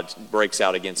 and God breaks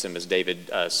out against him, as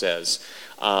David says.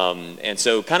 And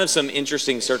so kind of some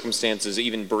interesting circumstances,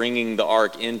 even bringing the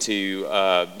ark into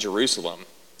Jerusalem.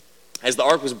 As the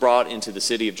ark was brought into the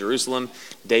city of Jerusalem,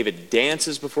 David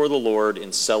dances before the Lord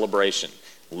in celebration.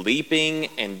 Leaping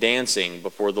and dancing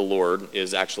before the Lord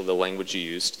is actually the language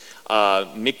used.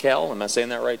 Michal, am I saying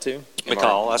that right too?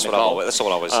 Michal, that's what I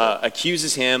always say.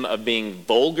 Accuses him of being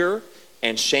vulgar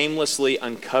and shamelessly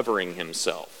uncovering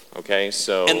himself. Okay,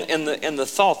 so and the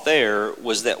thought there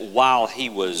was that while he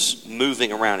was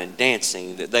moving around and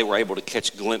dancing, that they were able to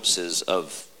catch glimpses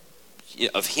of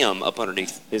him up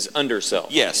underneath his underself.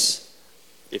 Yes,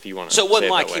 if you want to. So it wasn't say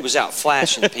it like that he way. was out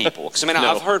flashing people. Because No.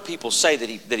 I've heard people say that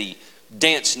he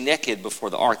danced naked before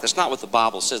the ark. That's not what the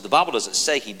Bible says. The Bible doesn't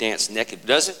say he danced naked,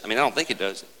 does it? I mean, I don't think it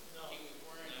does.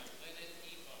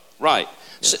 Right.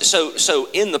 So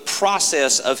in the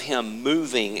process of him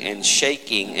moving and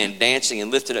shaking and dancing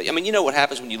and lifting up, I mean, you know what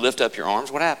happens when you lift up your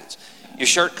arms? What happens? Your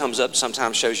shirt comes up,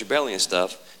 sometimes shows your belly and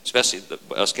stuff, especially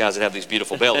us guys that have these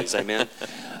beautiful bellies, amen?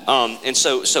 And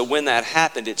so when that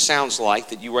happened, it sounds like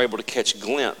that you were able to catch a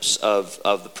glimpse of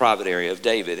the private area of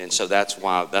David, and so that's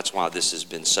why this has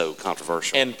been so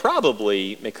controversial. And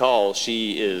probably Michal,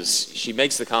 she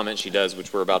makes the comment she does,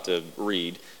 which we're about to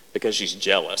read, because she's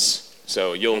jealous.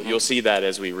 So you'll see that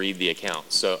as we read the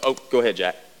account. So go ahead,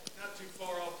 Jack. Not too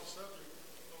far off the subject,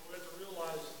 but we have to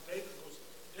realize David was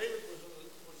in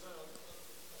a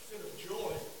fit of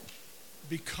joy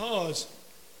because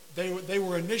they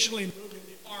were initially moving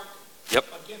the ark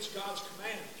against God's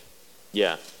command.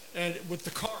 Yeah. And with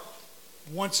the cart,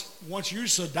 once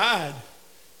Uzzah died,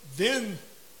 then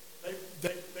they got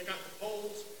the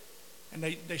poles and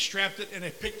they strapped it and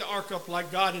they picked the ark up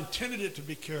like God intended it to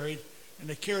be carried, and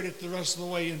they carried it the rest of the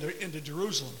way into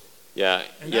Jerusalem. Yeah.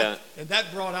 And yeah.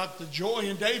 that brought out the joy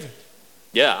in David.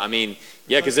 Yeah. I mean,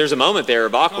 because there's a moment there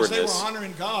of Because awkwardness. they were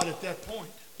honoring God at that point.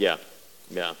 Yeah.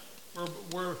 Yeah.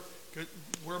 Where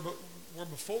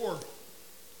before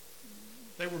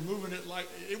they were moving it like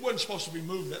it wasn't supposed to be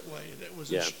moved that way. It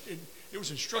was it was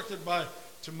instructed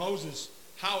to Moses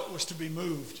how it was to be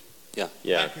moved. Yeah.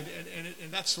 Yeah.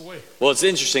 And that's the way. Well, it's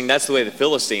interesting. That's the way the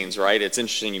Philistines, right? It's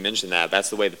interesting you mentioned that. That's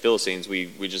the way the Philistines. We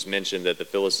just mentioned that the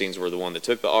Philistines were the one that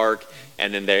took the ark,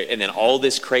 and then all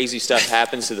this crazy stuff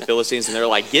happens to the Philistines, and they're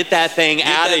like, "Get that thing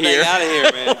out of here! Out of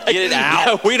here, man! Get it out!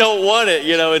 Yeah, we don't want it,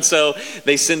 And so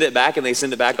they send it back, and they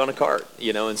send it back on a cart,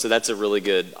 And so that's a really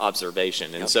good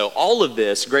observation. And so all of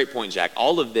this, great point, Jack.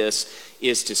 All of this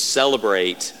is to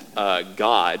celebrate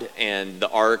God and the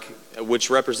ark, which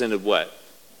represented what?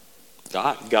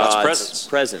 God's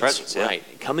presence, yeah. right?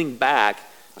 Coming back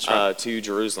right. To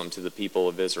Jerusalem, to the people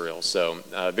of Israel. So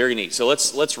very neat. So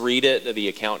let's read it, the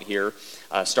account here,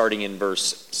 starting in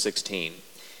verse 16.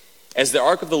 As the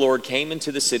ark of the Lord came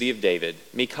into the city of David,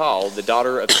 Michal, the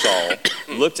daughter of Saul,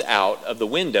 looked out of the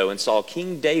window and saw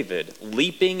King David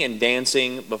leaping and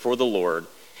dancing before the Lord,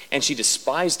 and she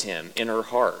despised him in her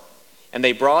heart. And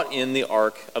they brought in the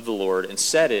ark of the Lord and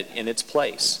set it in its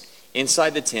place,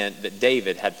 inside the tent that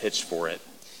David had pitched for it.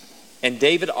 And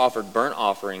David offered burnt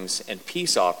offerings and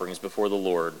peace offerings before the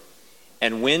Lord.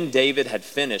 And when David had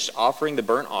finished offering the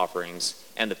burnt offerings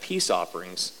and the peace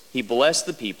offerings, he blessed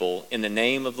the people in the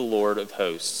name of the Lord of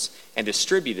hosts, and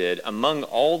distributed among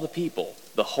all the people,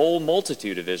 the whole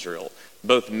multitude of Israel,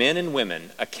 both men and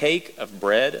women, a cake of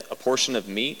bread, a portion of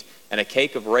meat, and a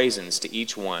cake of raisins to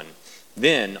each one.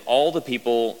 Then all the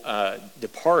people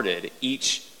departed,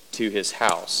 each to his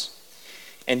house.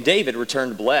 And David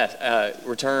returned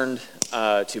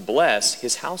to bless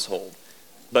his household.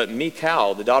 But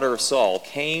Michal, the daughter of Saul,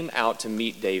 came out to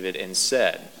meet David and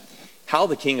said, "How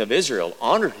the king of Israel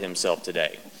honored himself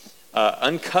today,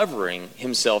 uncovering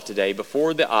himself today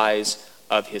before the eyes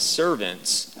of his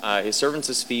servants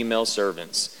as female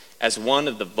servants, as one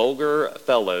of the vulgar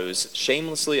fellows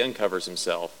shamelessly uncovers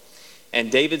himself."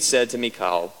 And David said to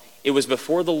Michal, "It was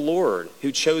before the Lord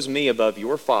who chose me above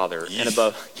your father and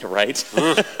above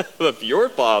above your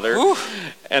father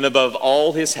and above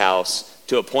all his house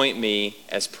to appoint me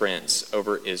as prince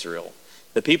over Israel,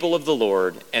 the people of the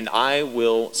Lord, and I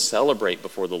will celebrate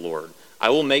before the Lord. I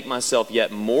will make myself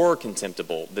yet more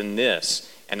contemptible than this,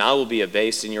 and I will be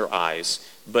abased in your eyes.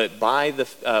 But by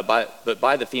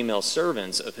the female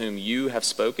servants of whom you have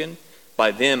spoken,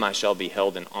 by them I shall be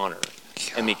held in honor."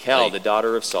 And Michal, the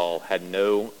daughter of Saul, had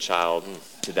no child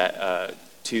to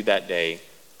that day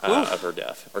of her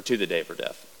death, or to the day of her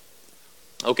death.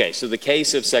 Okay, so the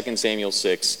case of 2 Samuel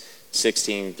 6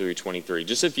 16 through 23.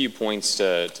 Just a few points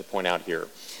to point out here.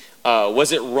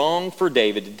 Was it wrong for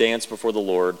David to dance before the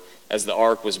Lord as the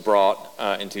ark was brought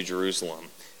into Jerusalem?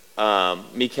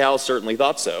 Michal certainly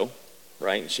thought so,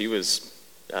 right? She was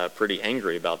pretty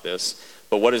angry about this.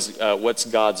 But what's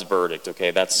God's verdict?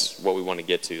 Okay, that's what we want to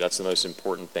get to. That's the most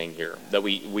important thing here, that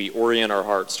we orient our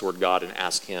hearts toward God and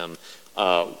ask him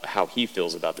how he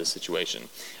feels about this situation.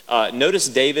 Notice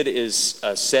David is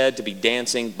said to be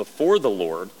dancing before the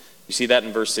Lord. You see that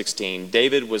in verse 16.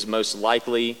 David was most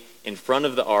likely in front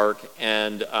of the ark,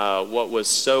 and what was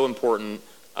so important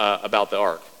about the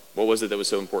ark? What was it that was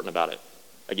so important about it?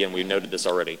 Again, we noted this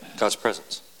already. God's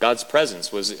presence. God's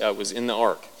presence was in the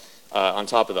ark, on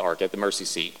top of the ark at the mercy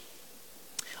seat.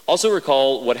 Also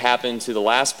recall what happened to the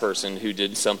last person who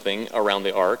did something around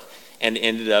the ark and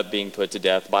ended up being put to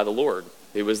death by the Lord.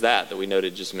 Who was that we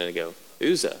noted just a minute ago?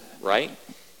 Uzzah, right?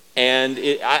 And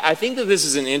I think that this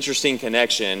is an interesting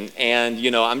connection, and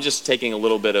I'm just taking a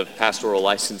little bit of pastoral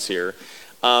license here,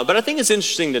 but I think it's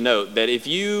interesting to note that if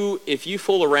you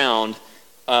fool around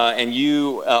and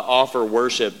you offer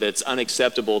worship that's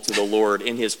unacceptable to the Lord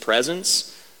in his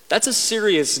presence, that's a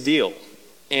serious deal.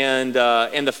 And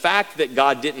the fact that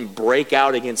God didn't break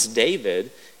out against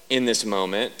David in this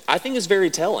moment, I think is very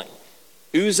telling.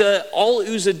 All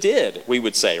Uzzah did, we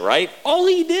would say, right? All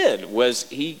he did was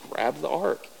he grabbed the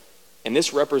ark. And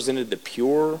this represented the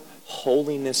pure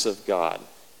holiness of God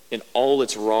in all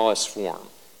its rawest form.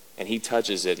 And he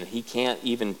touches it, and he can't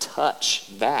even touch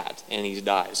that, and he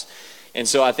dies. And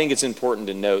so I think it's important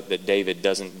to note that David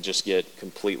doesn't just get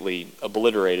completely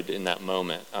obliterated in that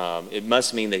moment. It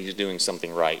must mean that he's doing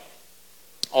something right.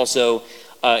 Also,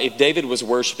 if David was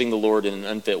worshiping the Lord in an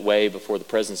unfit way before the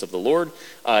presence of the Lord,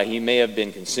 he may have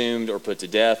been consumed or put to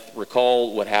death.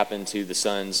 Recall what happened to the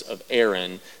sons of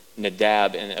Aaron,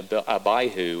 Nadab and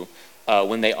Abihu,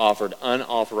 when they offered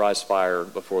unauthorized fire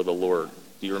before the Lord.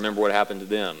 Do you remember what happened to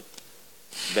them?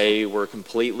 They were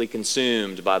completely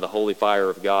consumed by the holy fire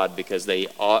of God because they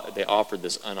offered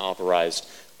this unauthorized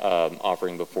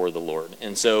offering before the Lord.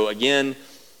 And so again,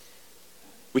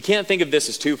 we can't think of this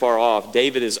as too far off.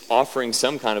 David is offering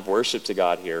some kind of worship to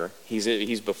God here.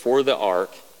 He's before the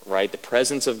ark, right? The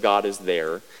presence of God is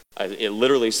there. It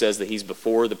literally says that he's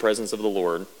before the presence of the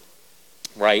Lord,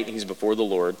 right? He's before the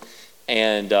Lord,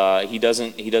 and he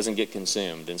doesn't get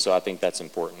consumed. And so I think that's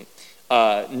important.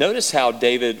 Notice how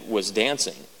David was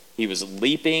dancing. He was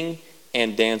leaping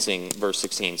and dancing, verse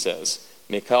 16 says.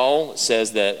 Michal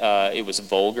says that it was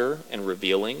vulgar and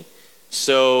revealing.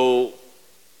 So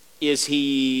is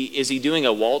he doing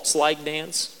a waltz-like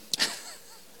dance?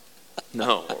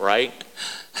 No, right?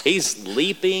 He's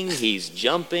leaping, he's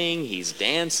jumping, he's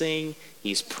dancing,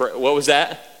 what was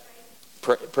that?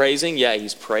 Praising? Yeah,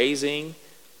 he's praising.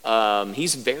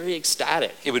 He's very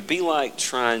ecstatic. It would be like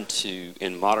trying to,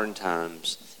 in modern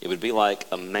times, it would be like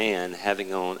a man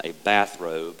having on a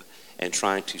bathrobe and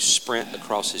trying to sprint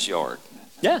across his yard.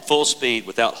 Yeah. Full speed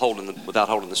without holding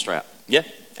the strap. Yeah,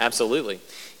 absolutely.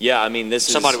 Yeah, I mean,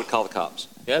 Somebody would call the cops.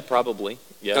 Yeah, probably.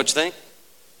 Yeah. Don't you think?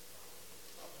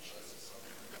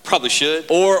 Probably should.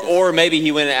 Or maybe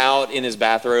he went out in his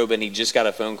bathrobe and he just got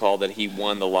a phone call that he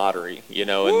won the lottery,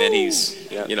 and then he's,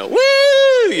 woo,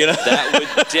 That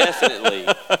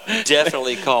would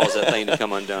definitely cause that thing to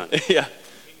come undone. Yeah. He's kind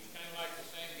of like the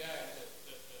same guy that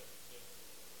the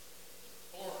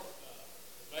poor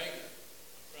beggar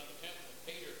in front of the temple of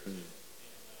Peter and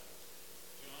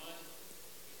John.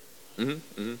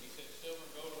 Mm-hmm. He said, "Silver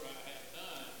and gold I have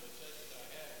none, but such as I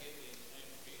have give thee in the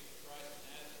name of Jesus Christ of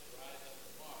Nazareth, rise up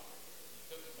and walk."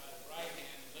 He took him by the right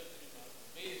hand and lifted him up.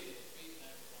 Immediately his feet and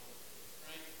ankles bones were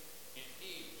strength, and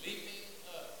he, leaping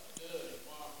up, stood and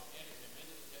walked and entered him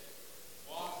into the temple,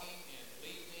 walking and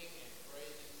leaping and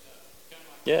praising God. Kind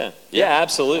of like Yeah,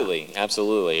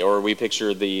 absolutely. Or we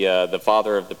picture the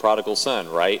father of the prodigal son,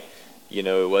 right?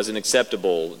 It wasn't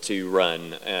acceptable to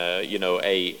run.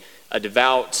 A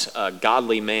devout,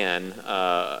 godly man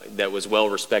that was well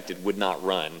respected would not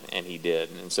run, and he did.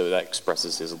 And so that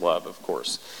expresses his love, of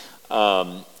course.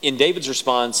 In David's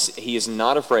response, he is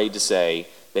not afraid to say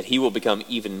that he will become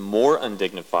even more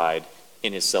undignified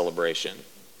in his celebration.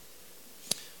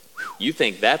 You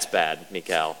think that's bad,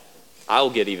 Michal? I'll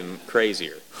get even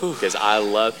crazier because I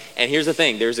love, and here's the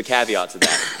thing, there's a caveat to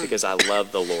that, because I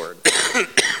love the Lord.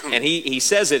 And he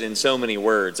says it in so many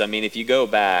words. I mean, if you go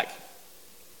back,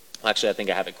 actually, I think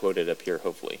I have it quoted up here,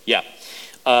 hopefully. Yeah.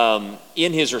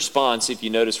 In his response, if you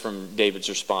notice from David's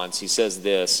response, he says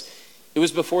this: "It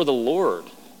was before the Lord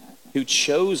who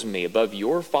chose me above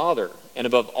your father and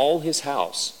above all his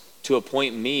house to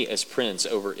appoint me as prince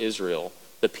over Israel,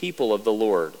 the people of the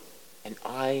Lord. And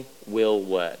I will"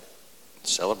 what?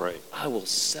 Celebrate. I will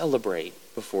celebrate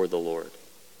before the Lord.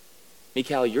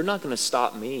 Michal, you're not going to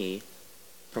stop me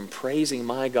from praising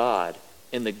my God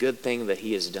in the good thing that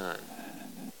he has done.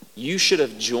 You should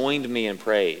have joined me in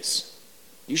praise.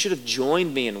 You should have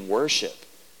joined me in worship.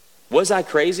 Was I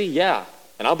crazy? Yeah.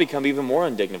 And I'll become even more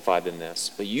undignified than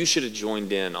this. But you should have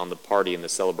joined in on the party and the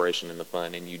celebration and the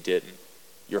fun, and you didn't.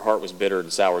 Your heart was bitter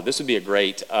and sour. This would be a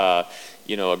great, a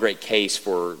great case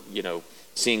for,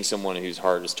 seeing someone whose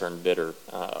heart has turned bitter,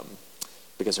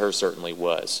 because hers certainly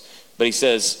was. But he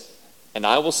says, and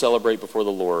I will celebrate before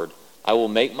the Lord. I will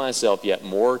make myself yet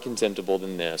more contemptible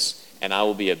than this, and I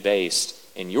will be abased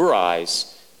in your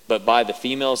eyes, but by the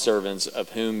female servants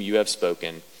of whom you have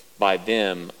spoken, by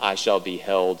them I shall be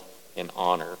held in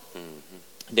honor.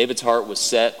 Mm-hmm. David's heart was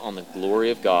set on the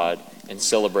glory of God and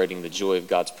celebrating the joy of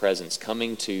God's presence,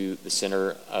 coming to the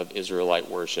center of Israelite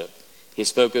worship.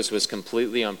 His focus was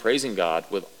completely on praising God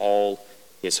with all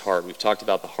his heart. We've talked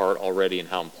about the heart already and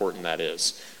how important that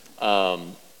is.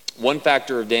 One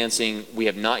factor of dancing we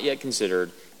have not yet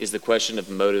considered is the question of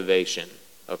motivation,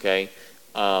 okay?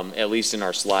 At least in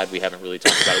our slide, we haven't really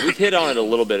talked about it. We've hit on it a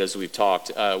little bit as we've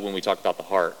talked, when we talked about the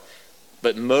heart.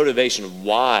 But motivation,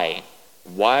 why?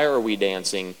 Why are we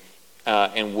dancing?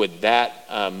 And would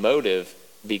that motive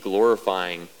be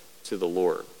glorifying to the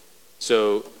Lord?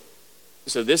 So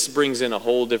this brings in a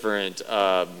whole different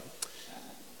mode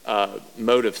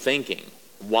of thinking.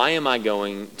 Why am I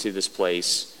going to this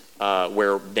place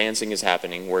where dancing is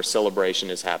happening, where celebration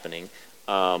is happening?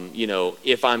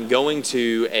 If I'm going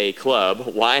to a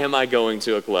club, why am I going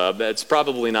to a club? That's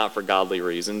probably not for godly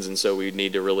reasons, and so we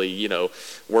need to really,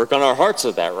 work on our hearts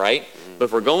with that, right? But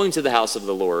if we're going to the house of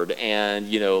the Lord,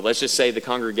 and, let's just say the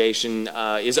congregation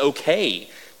is okay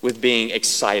with being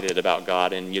excited about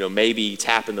God and, maybe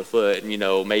tapping the foot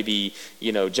and, maybe,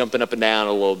 jumping up and down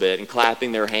a little bit and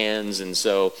clapping their hands. And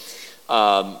so,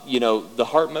 the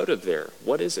heart motive there,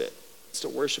 what is it? It's to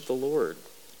worship the Lord.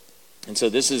 And so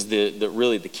this is the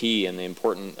really the key and the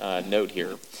important note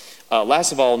here.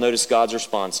 Last of all, notice God's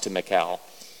response to Michal.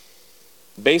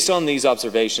 Based on these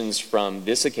observations from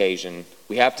this occasion,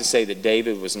 we have to say that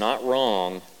David was not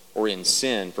wrong or in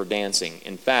sin for dancing.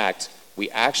 In fact, we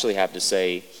actually have to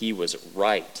say he was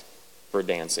right for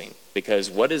dancing. Because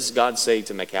what does God say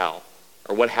to Michal?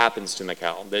 Or what happens to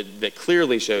Michal that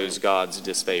clearly shows God's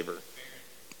disfavor?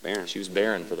 Barren. She was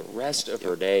barren for the rest of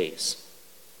her days.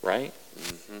 Right?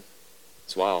 Mm-hmm.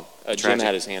 It's wild. Jim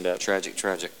had his hand up. Tragic.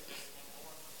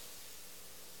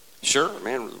 Sure,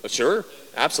 man. Sure,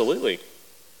 absolutely.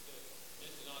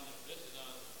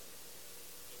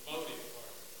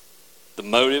 The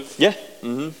motive? Yeah.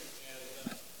 Mm-hmm.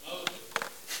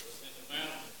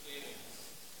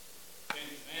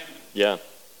 Yeah.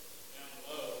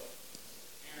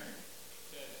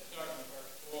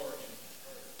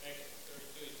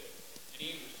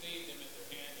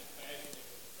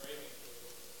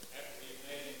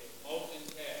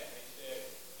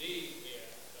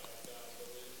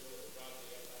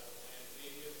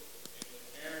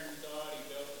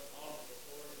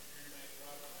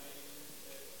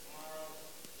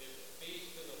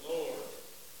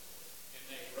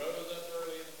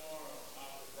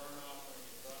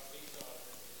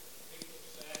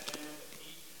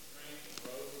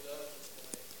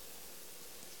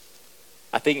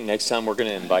 I think next time we're going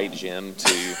to invite Jim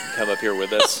to come up here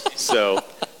with us. So. Their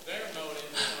motive,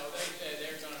 they said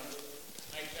they're going to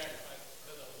make sacrifices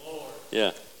to the Lord.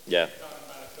 Yeah. They're talking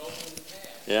about a golden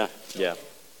calf. Yeah. Yeah. It's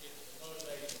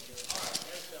motivating your heart.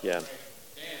 They're Yeah.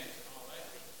 celebrating dance and all that.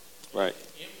 Right.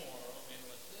 Immoral and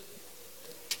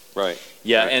lascivious. Right.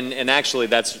 Yeah, Right. and actually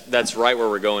that's right where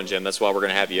we're going, Jim. That's why we're going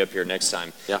to have you up here next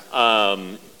time. Yeah.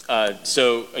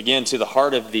 So again, to the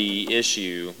heart of the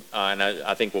issue, and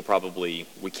I think we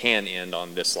can end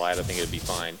on this slide. I think it'd be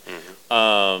fine.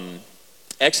 Mm-hmm.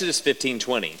 Exodus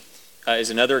 15:20 is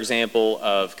another example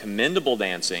of commendable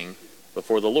dancing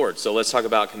before the Lord. So let's talk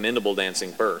about commendable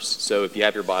dancing first. So if you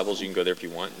have your Bibles, you can go there if you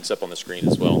want. It's up on the screen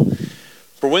as well.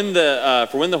 For when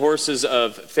the horses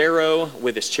of Pharaoh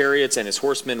with his chariots and his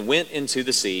horsemen went into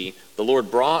the sea, the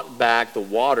Lord brought back the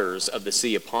waters of the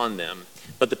sea upon them.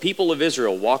 But the people of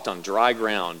Israel walked on dry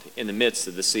ground in the midst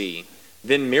of the sea.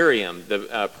 Then Miriam,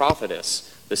 the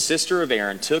prophetess, the sister of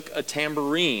Aaron, took a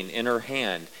tambourine in her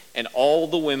hand, and all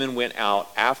the women went out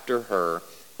after her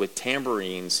with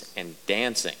tambourines and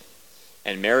dancing.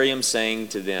 And Miriam sang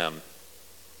to them,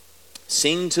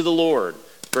 "Sing to the Lord,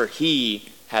 for he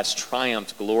has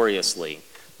triumphed gloriously.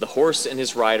 The horse and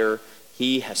his rider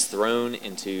he has thrown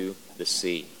into the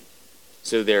sea."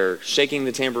 So they're shaking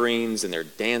the tambourines and they're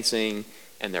dancing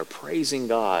and they're praising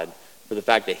God for the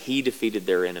fact that he defeated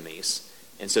their enemies.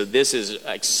 And so this is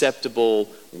acceptable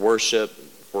worship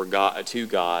for God, to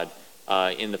God,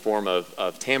 in the form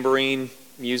of tambourine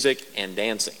music and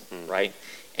dancing, right?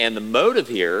 And the motive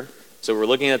here, so we're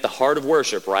looking at the heart of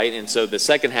worship, right? And so the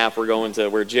second half, we're going to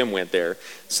where Jim went there.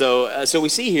 So we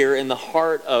see here in the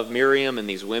heart of Miriam and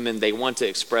these women, they want to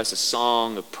express a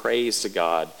song of praise to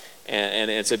God. And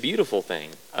it's a beautiful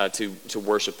thing to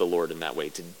worship the Lord in that way,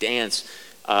 to dance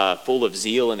full of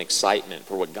zeal and excitement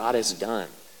for what God has done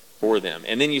for them.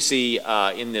 And then you see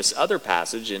in this other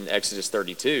passage in Exodus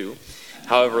 32,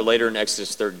 however, later in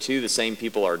Exodus 32, the same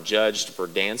people are judged for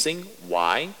dancing.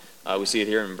 Why? We see it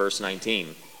here in verse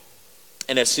 19.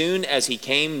 And as soon as he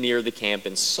came near the camp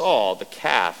and saw the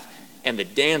calf and the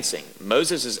dancing,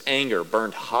 Moses' anger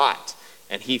burned hot,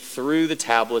 and he threw the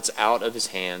tablets out of his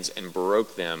hands and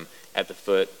broke them at the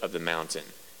foot of the mountain.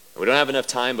 We don't have enough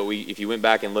time, but if you went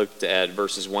back and looked at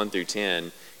verses 1 through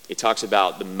 10, it talks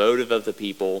about the motive of the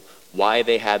people, why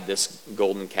they had this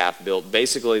golden calf built.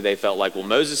 Basically, they felt like, well,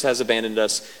 Moses has abandoned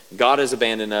us, God has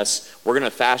abandoned us, we're going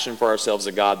to fashion for ourselves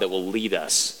a God that will lead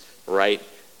us, right?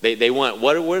 They want,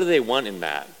 what do they want in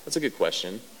that? That's a good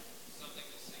question.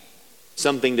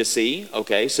 Something to see.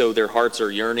 Okay, so their hearts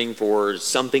are yearning for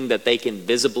something that they can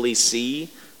visibly see,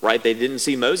 right? They didn't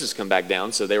see Moses come back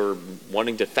down, so they were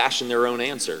wanting to fashion their own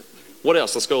answer. What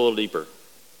else? Let's go a little deeper.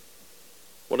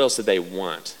 What else did they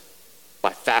want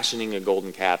by fashioning a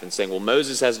golden calf and saying, well,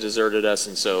 Moses has deserted us,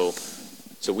 and so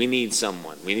we need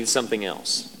someone. We need something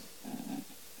else.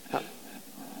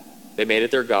 They made it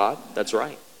their God. That's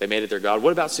right. They made it their God.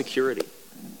 What about security?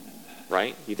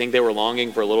 Right? You think they were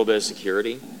longing for a little bit of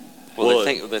security? Well,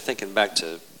 they're thinking back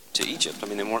to Egypt. I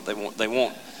mean, they're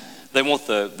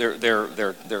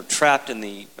trapped in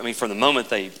the. I mean, from the moment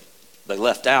they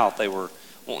left out, they were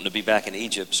wanting to be back in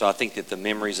Egypt. So I think that the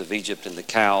memories of Egypt and the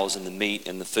cows and the meat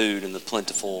and the food and the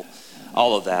plentiful,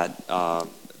 all of that.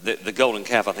 The golden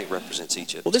calf, I think, represents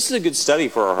Egypt. Well, this is a good study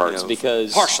for our hearts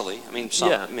because partially. I mean,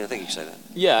 yeah. I think you can say that.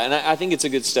 Yeah, and I think it's a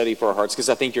good study for our hearts because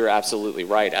I think you're absolutely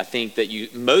right. I think that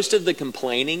most of the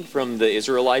complaining from the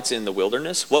Israelites in the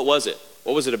wilderness, what was it?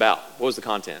 What was it about? What was the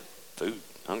content? Food,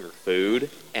 hunger,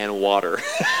 food, and water.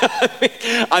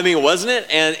 I mean, wasn't it?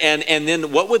 And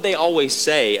then what would they always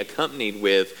say, accompanied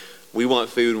with, "We want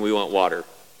food and we want water"?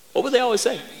 What would they always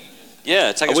say?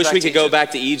 Yeah, I wish we could go back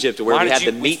to Egypt where we had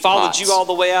the meat We followed pots. you all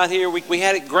the way out here. We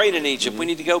had it great in Egypt. We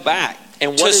need to go back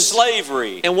to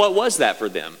slavery. And what was that for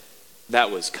them? That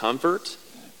was comfort.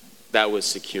 That was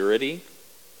security.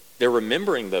 They're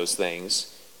remembering those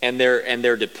things, and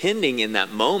they're depending in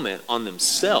that moment on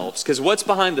themselves. Because what's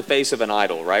behind the face of an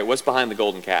idol, right? What's behind the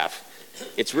golden calf?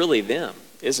 It's really them,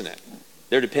 isn't it?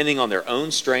 They're depending on their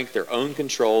own strength, their own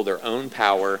control, their own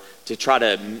power to try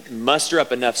to muster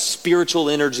up enough spiritual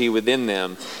energy within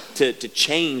them to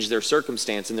change their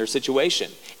circumstance and their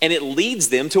situation. And it leads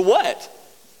them to what?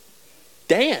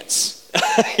 Dance.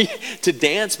 To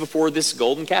dance before this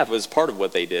golden calf was part of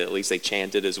what they did. At least they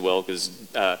chanted as well because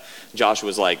Joshua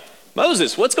was like,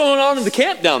 Moses, what's going on in the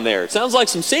camp down there? It sounds like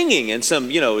some singing and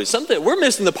some, something. We're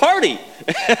missing the party.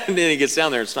 And then he gets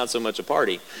down there, it's not so much a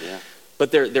party. Yeah.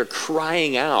 But they're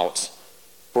crying out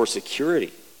for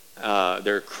security.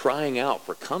 They're crying out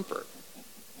for comfort.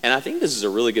 And I think this is a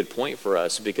really good point for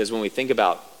us because when we think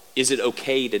about, is it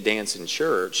okay to dance in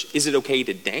church? Is it okay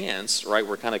to dance, right?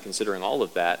 We're kind of considering all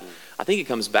of that. I think it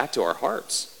comes back to our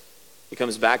hearts. It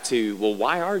comes back to, well,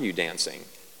 why are you dancing?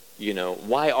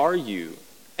 Why are you?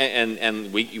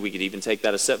 And we could even take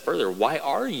that a step further. Why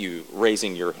are you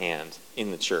raising your hand in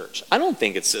the church? I don't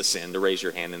think it's a sin to raise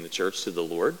your hand in the church to the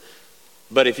Lord.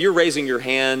 But if you're raising your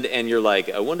hand and you're like,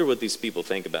 I wonder what these people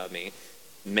think about me.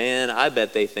 Man, I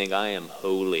bet they think I am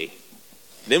holy.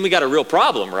 Then we got a real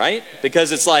problem, right?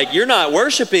 Because it's like, you're not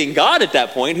worshiping God at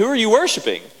that point. Who are you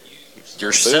worshiping?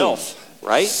 Yourself. Boom,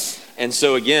 right? And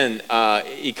so again,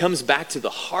 it comes back to the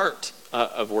heart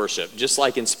of worship. Just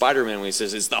like in Spider-Man when he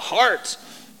says, it's the heart.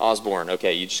 Osborne,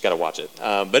 okay, you just got to watch it.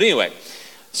 But anyway,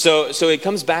 so it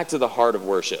comes back to the heart of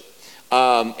worship.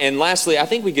 And lastly, I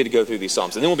think we get to go through these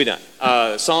Psalms, and then we'll be done.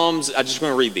 Psalms, I just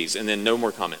want to read these, and then no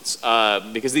more comments,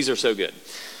 because these are so good.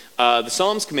 The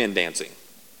Psalms command dancing.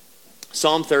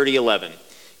 Psalm 30:11.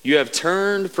 You have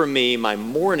turned from me my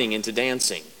mourning into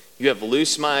dancing. You have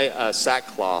loosed my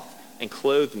sackcloth and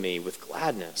clothed me with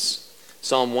gladness.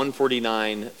 Psalm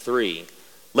 149:3.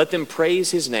 Let them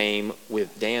praise his name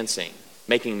with dancing,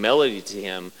 making melody to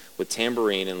him with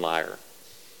tambourine and lyre.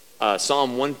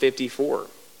 Psalm 150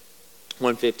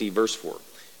 verse 4.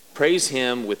 Praise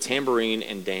him with tambourine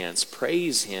and dance.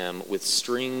 Praise him with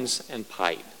strings and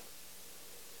pipe.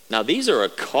 Now these are a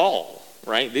call,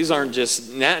 right? These aren't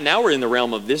just, now we're in the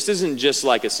realm of, this isn't just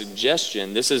like a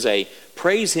suggestion. This is a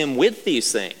praise him with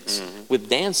these things, with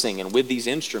dancing and with these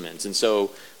instruments. And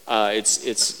so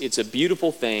it's a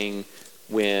beautiful thing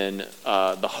when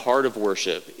the heart of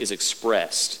worship is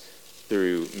expressed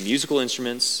through musical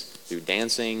instruments, through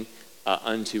dancing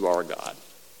unto our God.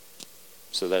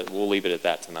 So that we'll leave it at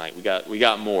that tonight. We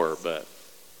got more, but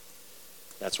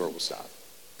that's where we'll stop.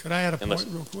 Could I add a point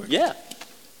real quick? Yeah.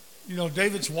 You know,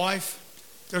 David's wife,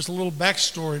 there's a little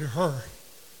backstory to her.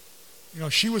 You know,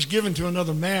 she was given to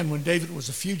another man when David was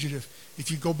a fugitive, if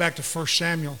you go back to 1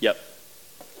 Samuel. Yep.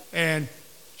 And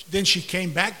then she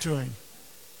came back to him.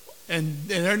 And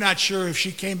they're not sure if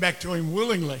she came back to him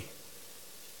willingly.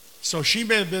 So she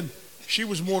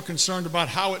was more concerned about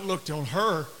how it looked on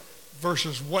her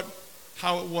versus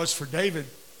how it was for David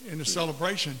in the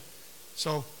celebration.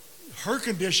 So her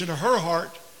condition of her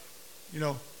heart, you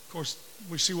know, of course,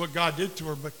 we see what God did to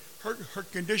her, but her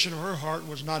condition of her heart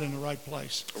was not in the right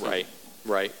place. Right.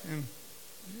 And,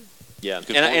 Yeah.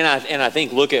 And I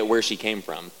think look at where she came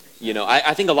from. You know,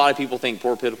 I think a lot of people think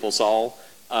poor pitiful Saul,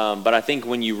 but I think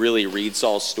when you really read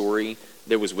Saul's story,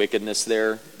 there was wickedness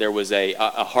there. There was a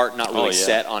heart not really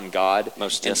set on God.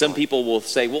 Most and some people will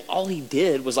say, well, all he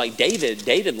did was like David.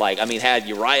 David, had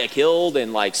Uriah killed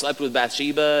and slept with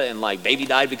Bathsheba and baby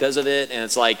died because of it. And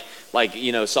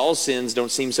it's Saul's sins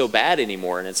don't seem so bad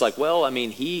anymore. And it's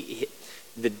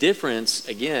the difference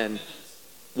again,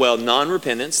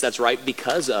 non-repentance, that's right,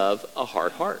 because of a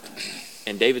hard heart.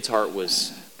 And David's heart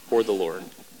was for the Lord.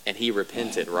 And he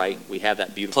repented, right? We have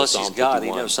that beautiful Plus, Psalm he's God.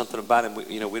 51. He knows something about him.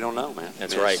 We don't know, man.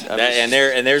 That's right. And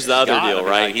there's the other deal,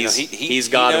 right? He's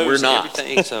God, and we're not.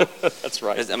 Everything, so that's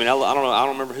right. I mean, I don't know. I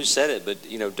don't remember who said it, but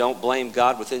don't blame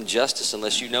God with injustice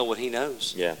unless you know what He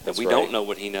knows. Yeah, that's we don't know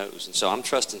what He knows, and so I'm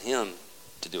trusting Him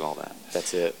to do all that.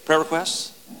 That's it. Prayer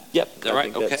requests. Yep. Is that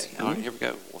right? Okay. All right. Here we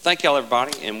go. Well, thank y'all,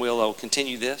 everybody, and we'll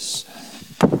continue this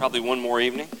probably one more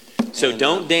evening. So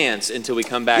don't dance until we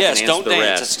come back and answer don't the dance.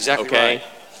 rest. That's exactly right.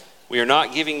 We are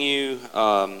not giving you.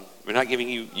 We're not giving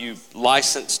you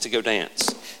license to go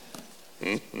dance.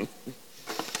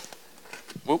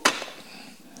 Whoop.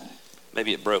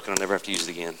 Maybe it broke and I'll never have to use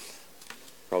it again.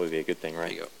 Probably be a good thing, right?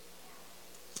 There you go.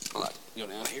 All right, go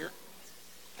down here.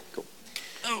 Cool.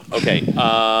 Okay.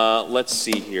 Let's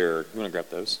see here. You want to grab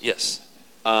those? Yes.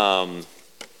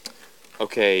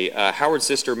 Okay. Howard's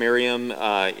sister Miriam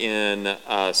in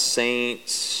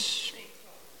Saint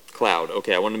Cloud.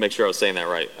 Okay, I wanted to make sure I was saying that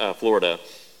right. Florida.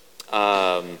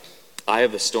 Eye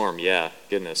of the storm. Yeah,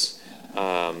 goodness.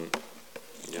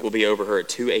 We'll be over her at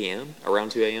 2 a.m.,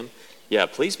 around 2 a.m. Yeah,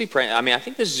 please be praying. I mean, I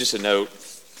think this is just a note.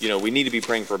 We need to be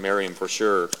praying for Miriam for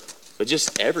sure, but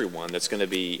just everyone that's going to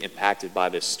be impacted by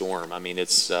this storm. I mean,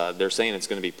 it's they're saying it's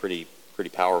going to be pretty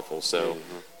powerful. So,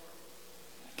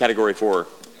 Category 4.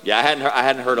 Yeah, I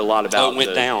hadn't heard a lot about. Oh, it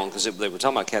went down because they were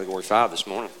talking about Category 5 this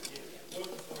morning.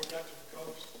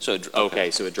 So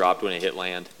so it dropped when it hit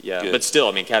land. Yeah, Good. But still,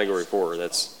 I mean, Category 4.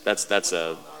 That's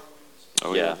a.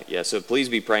 Oh yeah. So please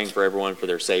be praying for everyone for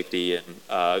their safety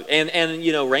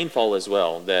and rainfall as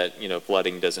well. That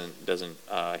flooding doesn't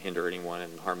hinder anyone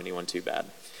and harm anyone too bad.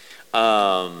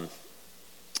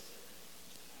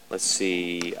 Let's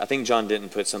see. I think John Denton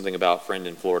put something about friend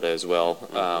in Florida as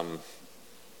well.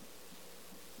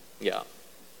 Yeah,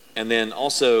 and then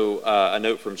also a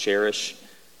note from Cherish.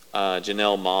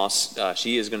 Janelle Moss,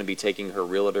 she is going to be taking her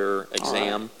realtor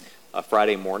exam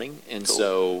Friday morning. And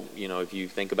so, if you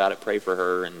think about it, pray for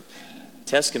her. And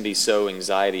tests can be so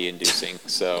anxiety inducing.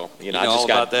 So,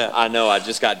 I know I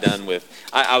just got done with,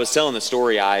 I was telling the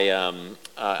story.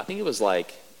 I think it was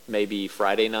maybe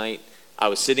Friday night. I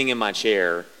was sitting in my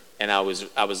chair and I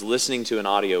was listening to an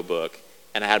audiobook.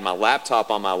 And I had my laptop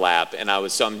on my lap, and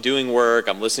I'm doing work.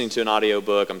 I'm listening to an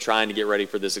audiobook. I'm trying to get ready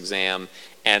for this exam.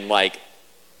 And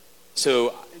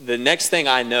so the next thing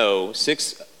I know,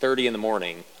 6:30 in the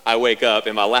morning, I wake up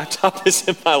and my laptop is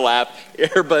in my lap,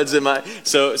 earbuds in my.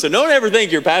 So don't ever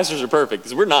think your pastors are perfect,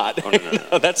 because we're not. Oh,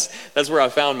 no. That's where I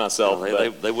found myself.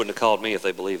 No, they wouldn't have called me if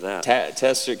they believed that.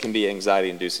 Tests can be anxiety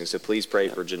inducing, so please pray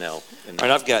for Janelle. All right,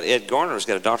 I've got Ed Garner's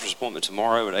got a doctor's appointment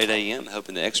tomorrow at 8 a.m.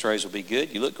 Hoping the X-rays will be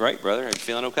good. You look great, brother. Are you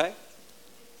feeling okay?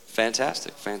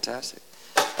 Fantastic.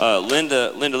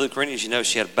 Linda Lucarini, as you know,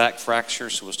 she had a back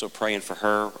fracture, so we're still praying for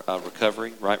her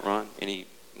recovery. Right, Ron?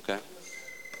 Okay?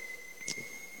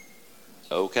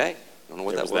 Okay. I don't know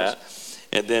what that was.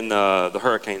 And then the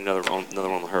hurricane, another one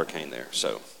on the hurricane there.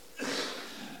 So.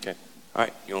 Okay. All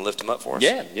right. You want to lift them up for us?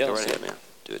 Yeah. Go right ahead, man.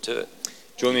 Do it to it.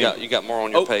 Join me. You got more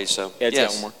on your page, so. Ed's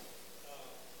got one more.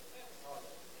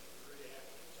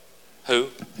 Who?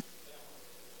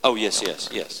 Oh, yes.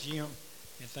 Jim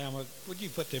and Thelma, would you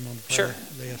put them on the prayer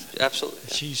list? Absolutely.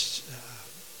 She's,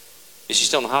 Is she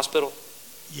still in the hospital?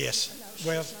 Yes.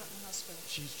 No, Well, she's not in the hospital.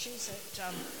 she's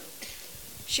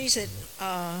She's at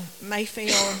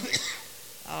Mayfield,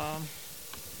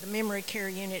 the memory care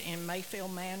unit in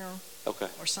Mayfield Manor Okay.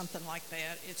 or something like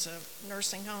that. It's a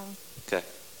nursing home, Okay.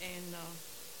 and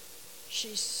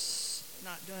she's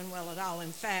not doing well at all.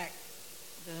 In fact,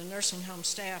 the nursing home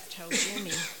staff told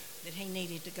Jimmy that he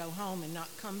needed to go home and not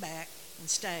come back and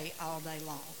stay all day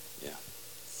long. Yeah.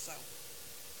 So,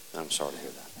 I'm sorry to hear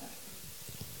that.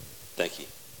 Thank you.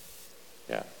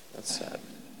 Yeah, that's sad.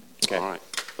 Okay, All right.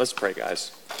 let's pray,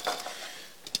 guys.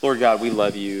 Lord God, we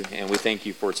love you and we thank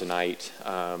you for tonight.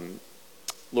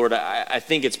 Lord, I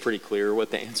think it's pretty clear what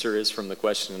the answer is from the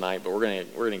question tonight, but we're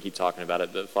gonna keep talking about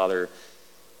it. But Father,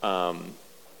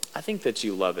 I think that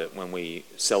you love it when we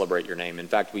celebrate your name. In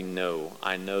fact, I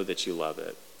know that you love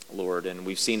it, Lord, and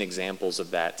we've seen examples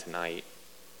of that tonight.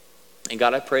 And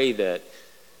God, I pray that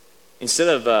instead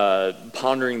of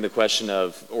pondering the question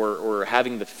of, or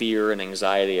having the fear and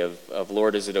anxiety of,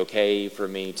 Lord, is it okay for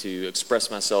me to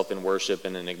express myself in worship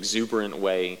in an exuberant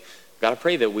way? God, I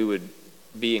pray that we would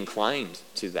be inclined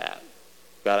to that.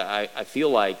 God, I feel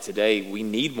like today we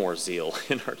need more zeal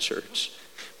in our church.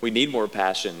 We need more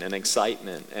passion and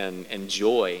excitement and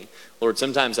joy. Lord,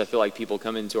 sometimes I feel like people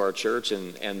come into our church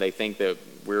and they think that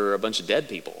we're a bunch of dead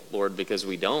people, Lord, because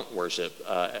we don't worship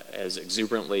as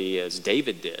exuberantly as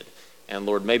David did. And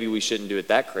Lord, maybe we shouldn't do it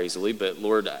that crazily, but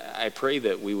Lord, I pray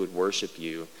that we would worship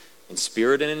you in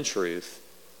spirit and in truth,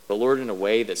 but Lord, in a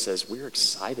way that says we're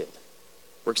excited.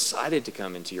 We're excited to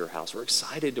come into your house. We're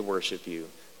excited to worship you.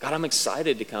 God, I'm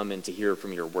excited to come and to hear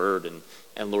from your word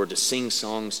and Lord, to sing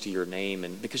songs to your name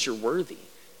and because you're worthy.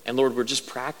 And Lord, we're just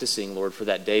practicing, Lord, for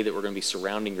that day that we're going to be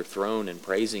surrounding your throne and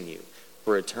praising you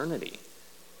for eternity.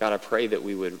 God, I pray that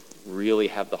we would really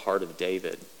have the heart of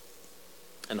David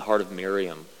and the heart of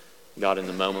Miriam, God, in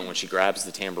the moment when she grabs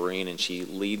the tambourine and she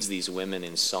leads these women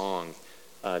in song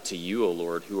to you, O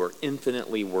Lord, who are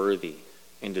infinitely worthy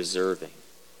and deserving.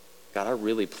 God, I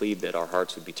really plead that our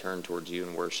hearts would be turned towards you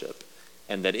in worship,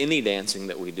 and that any dancing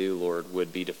that we do, Lord,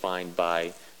 would be defined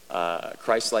by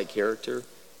Christ-like character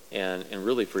and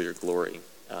really for your glory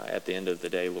at the end of the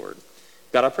day, Lord.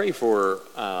 God, I pray for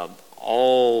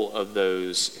all of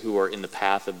those who are in the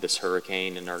path of this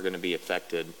hurricane and are going to be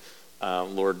affected,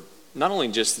 Lord, not only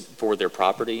just for their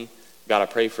property. God, I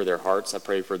pray for their hearts. I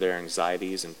pray for their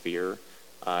anxieties and fear.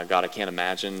 God, I can't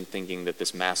imagine thinking that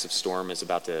this massive storm is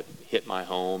about to hit my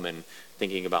home and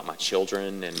thinking about my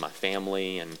children and my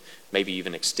family and maybe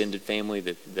even extended family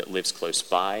that lives close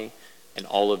by and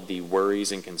all of the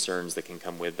worries and concerns that can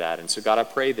come with that. And so, God, I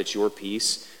pray that your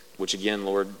peace, which again,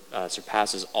 Lord,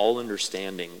 surpasses all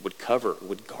understanding, would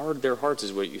guard their hearts,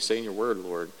 is what you say in your word,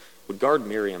 Lord, would guard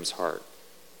Miriam's heart.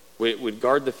 Would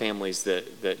guard the families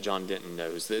that John Denton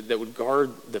knows, that would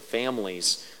guard the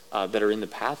families that are in the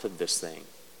path of this thing,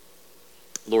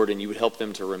 Lord, and you would help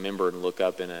them to remember and look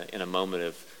up in a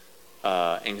moment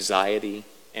of anxiety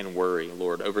and worry,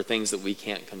 Lord, over things that we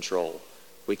can't control.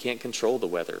 We can't control the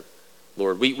weather,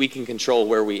 Lord. We can control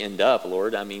where we end up,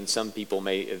 Lord. I mean, some people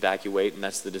may evacuate, and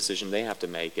that's the decision they have to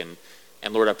make. And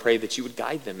Lord, I pray that you would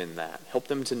guide them in that. Help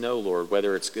them to know, Lord,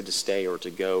 whether it's good to stay or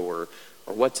to go or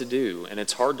what to do. And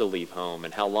it's hard to leave home.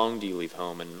 And how long do you leave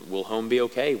home? And will home be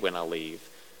okay when I leave?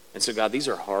 And so, God, these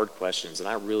are hard questions. And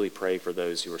I really pray for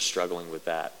those who are struggling with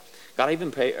that. God, I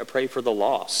even pray for the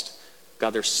lost. God,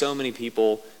 there's so many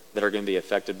people that are going to be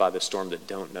affected by the storm that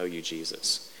don't know you,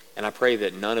 Jesus. And I pray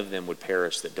that none of them would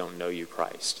perish that don't know you,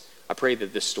 Christ. I pray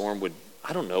that this storm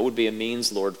would be a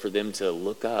means, Lord, for them to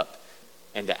look up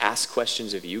and to ask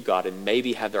questions of you, God, and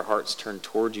maybe have their hearts turned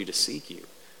toward you to seek you.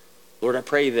 Lord, I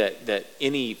pray that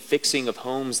any fixing of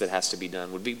homes that has to be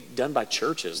done would be done by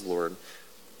churches, Lord,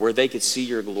 where they could see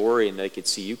your glory and they could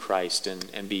see you, Christ,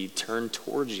 and be turned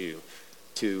towards you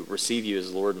to receive you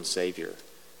as Lord and Savior.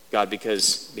 God,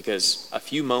 because a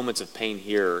few moments of pain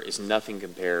here is nothing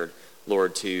compared,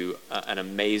 Lord, to an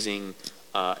amazing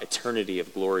eternity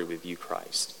of glory with you,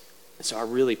 Christ. And so I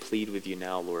really plead with you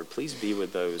now, Lord, please be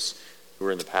with those who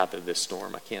are in the path of this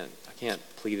storm. I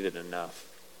can't plead it enough.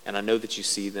 And I know that you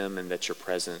see them and that you're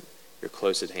present, you're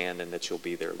close at hand, and that you'll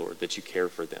be there, Lord, that you care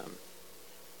for them.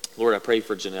 Lord, I pray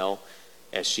for Janelle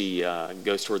as she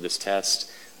goes toward this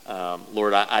test.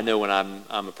 Lord, I know when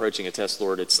I'm approaching a test,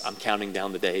 Lord, I'm counting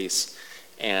down the days.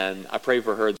 And I pray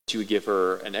for her that you would give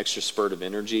her an extra spurt of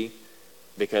energy,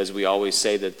 because we always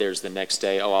say that there's the next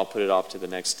day. Oh, I'll put it off to the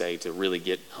next day to really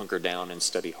get hunkered down and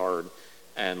study hard.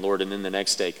 And Lord, and then the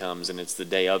next day comes and it's the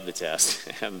day of the test,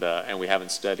 and we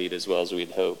haven't studied as well as we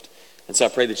had hoped. And so I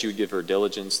pray that you would give her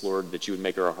diligence, Lord, that you would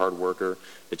make her a hard worker,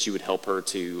 that you would help her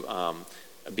to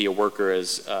be a worker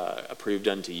as approved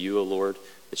unto you, O Lord,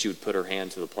 that she would put her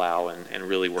hand to the plow and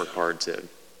really work hard to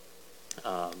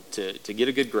get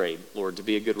a good grade, Lord, to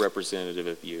be a good representative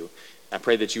of you. I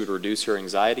pray that you would reduce her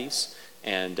anxieties.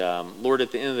 And Lord,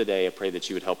 at the end of the day, I pray that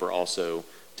you would help her also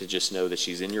to just know that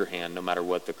she's in your hand no matter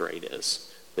what the grade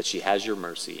is, that she has your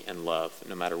mercy and love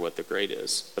no matter what the grade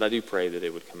is. But I do pray that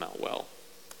it would come out well.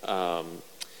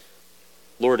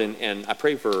 Lord, and I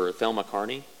pray for Thelma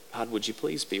Carney. God, would you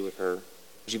please be with her?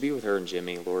 Would you be with her and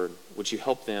Jimmy, Lord? Would you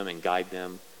help them and guide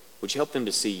them? Would you help them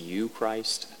to see you,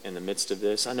 Christ, in the midst of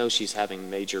this? I know she's having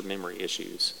major memory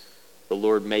issues. But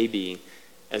Lord, maybe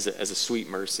as a sweet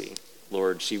mercy,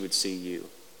 Lord, she would see you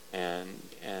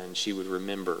and she would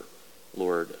remember,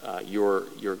 Lord,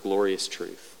 your glorious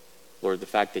truth. Lord, the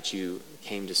fact that you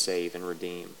came to save and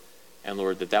redeem. And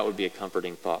Lord, that would be a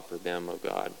comforting thought for them, oh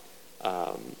God.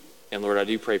 And Lord, I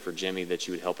do pray for Jimmy that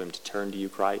you would help him to turn to you,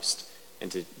 Christ,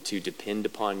 and to depend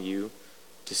upon you,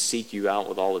 to seek you out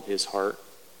with all of his heart,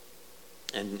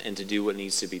 and to do what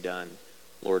needs to be done,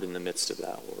 Lord, in the midst of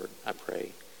that, Lord, I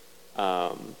pray.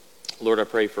 Lord, I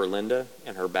pray for Linda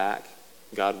and her back.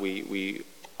 God, we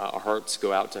our hearts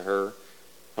go out to her.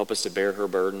 Help us to bear her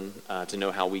burden, to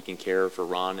know how we can care for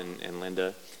Ron and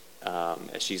Linda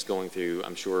as she's going through,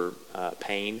 I'm sure,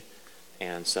 pain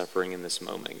and suffering in this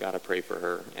moment. God, I pray for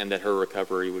her and that her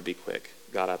recovery would be quick.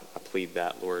 God, I plead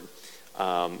that, Lord.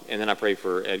 And then I pray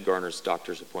for Ed Garner's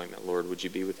doctor's appointment. Lord, would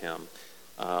you be with him?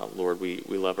 Lord, we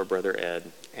love our brother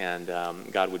Ed. And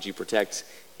God, would you protect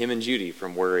him and Judy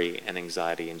from worry and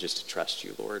anxiety and just to trust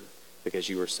you, Lord, because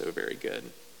you are so very good.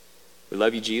 We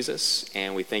love you, Jesus,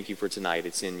 and we thank you for tonight.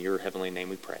 It's in your heavenly name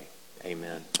we pray.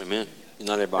 Amen. Amen. Good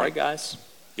night, everybody. All right, guys.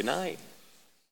 Good night.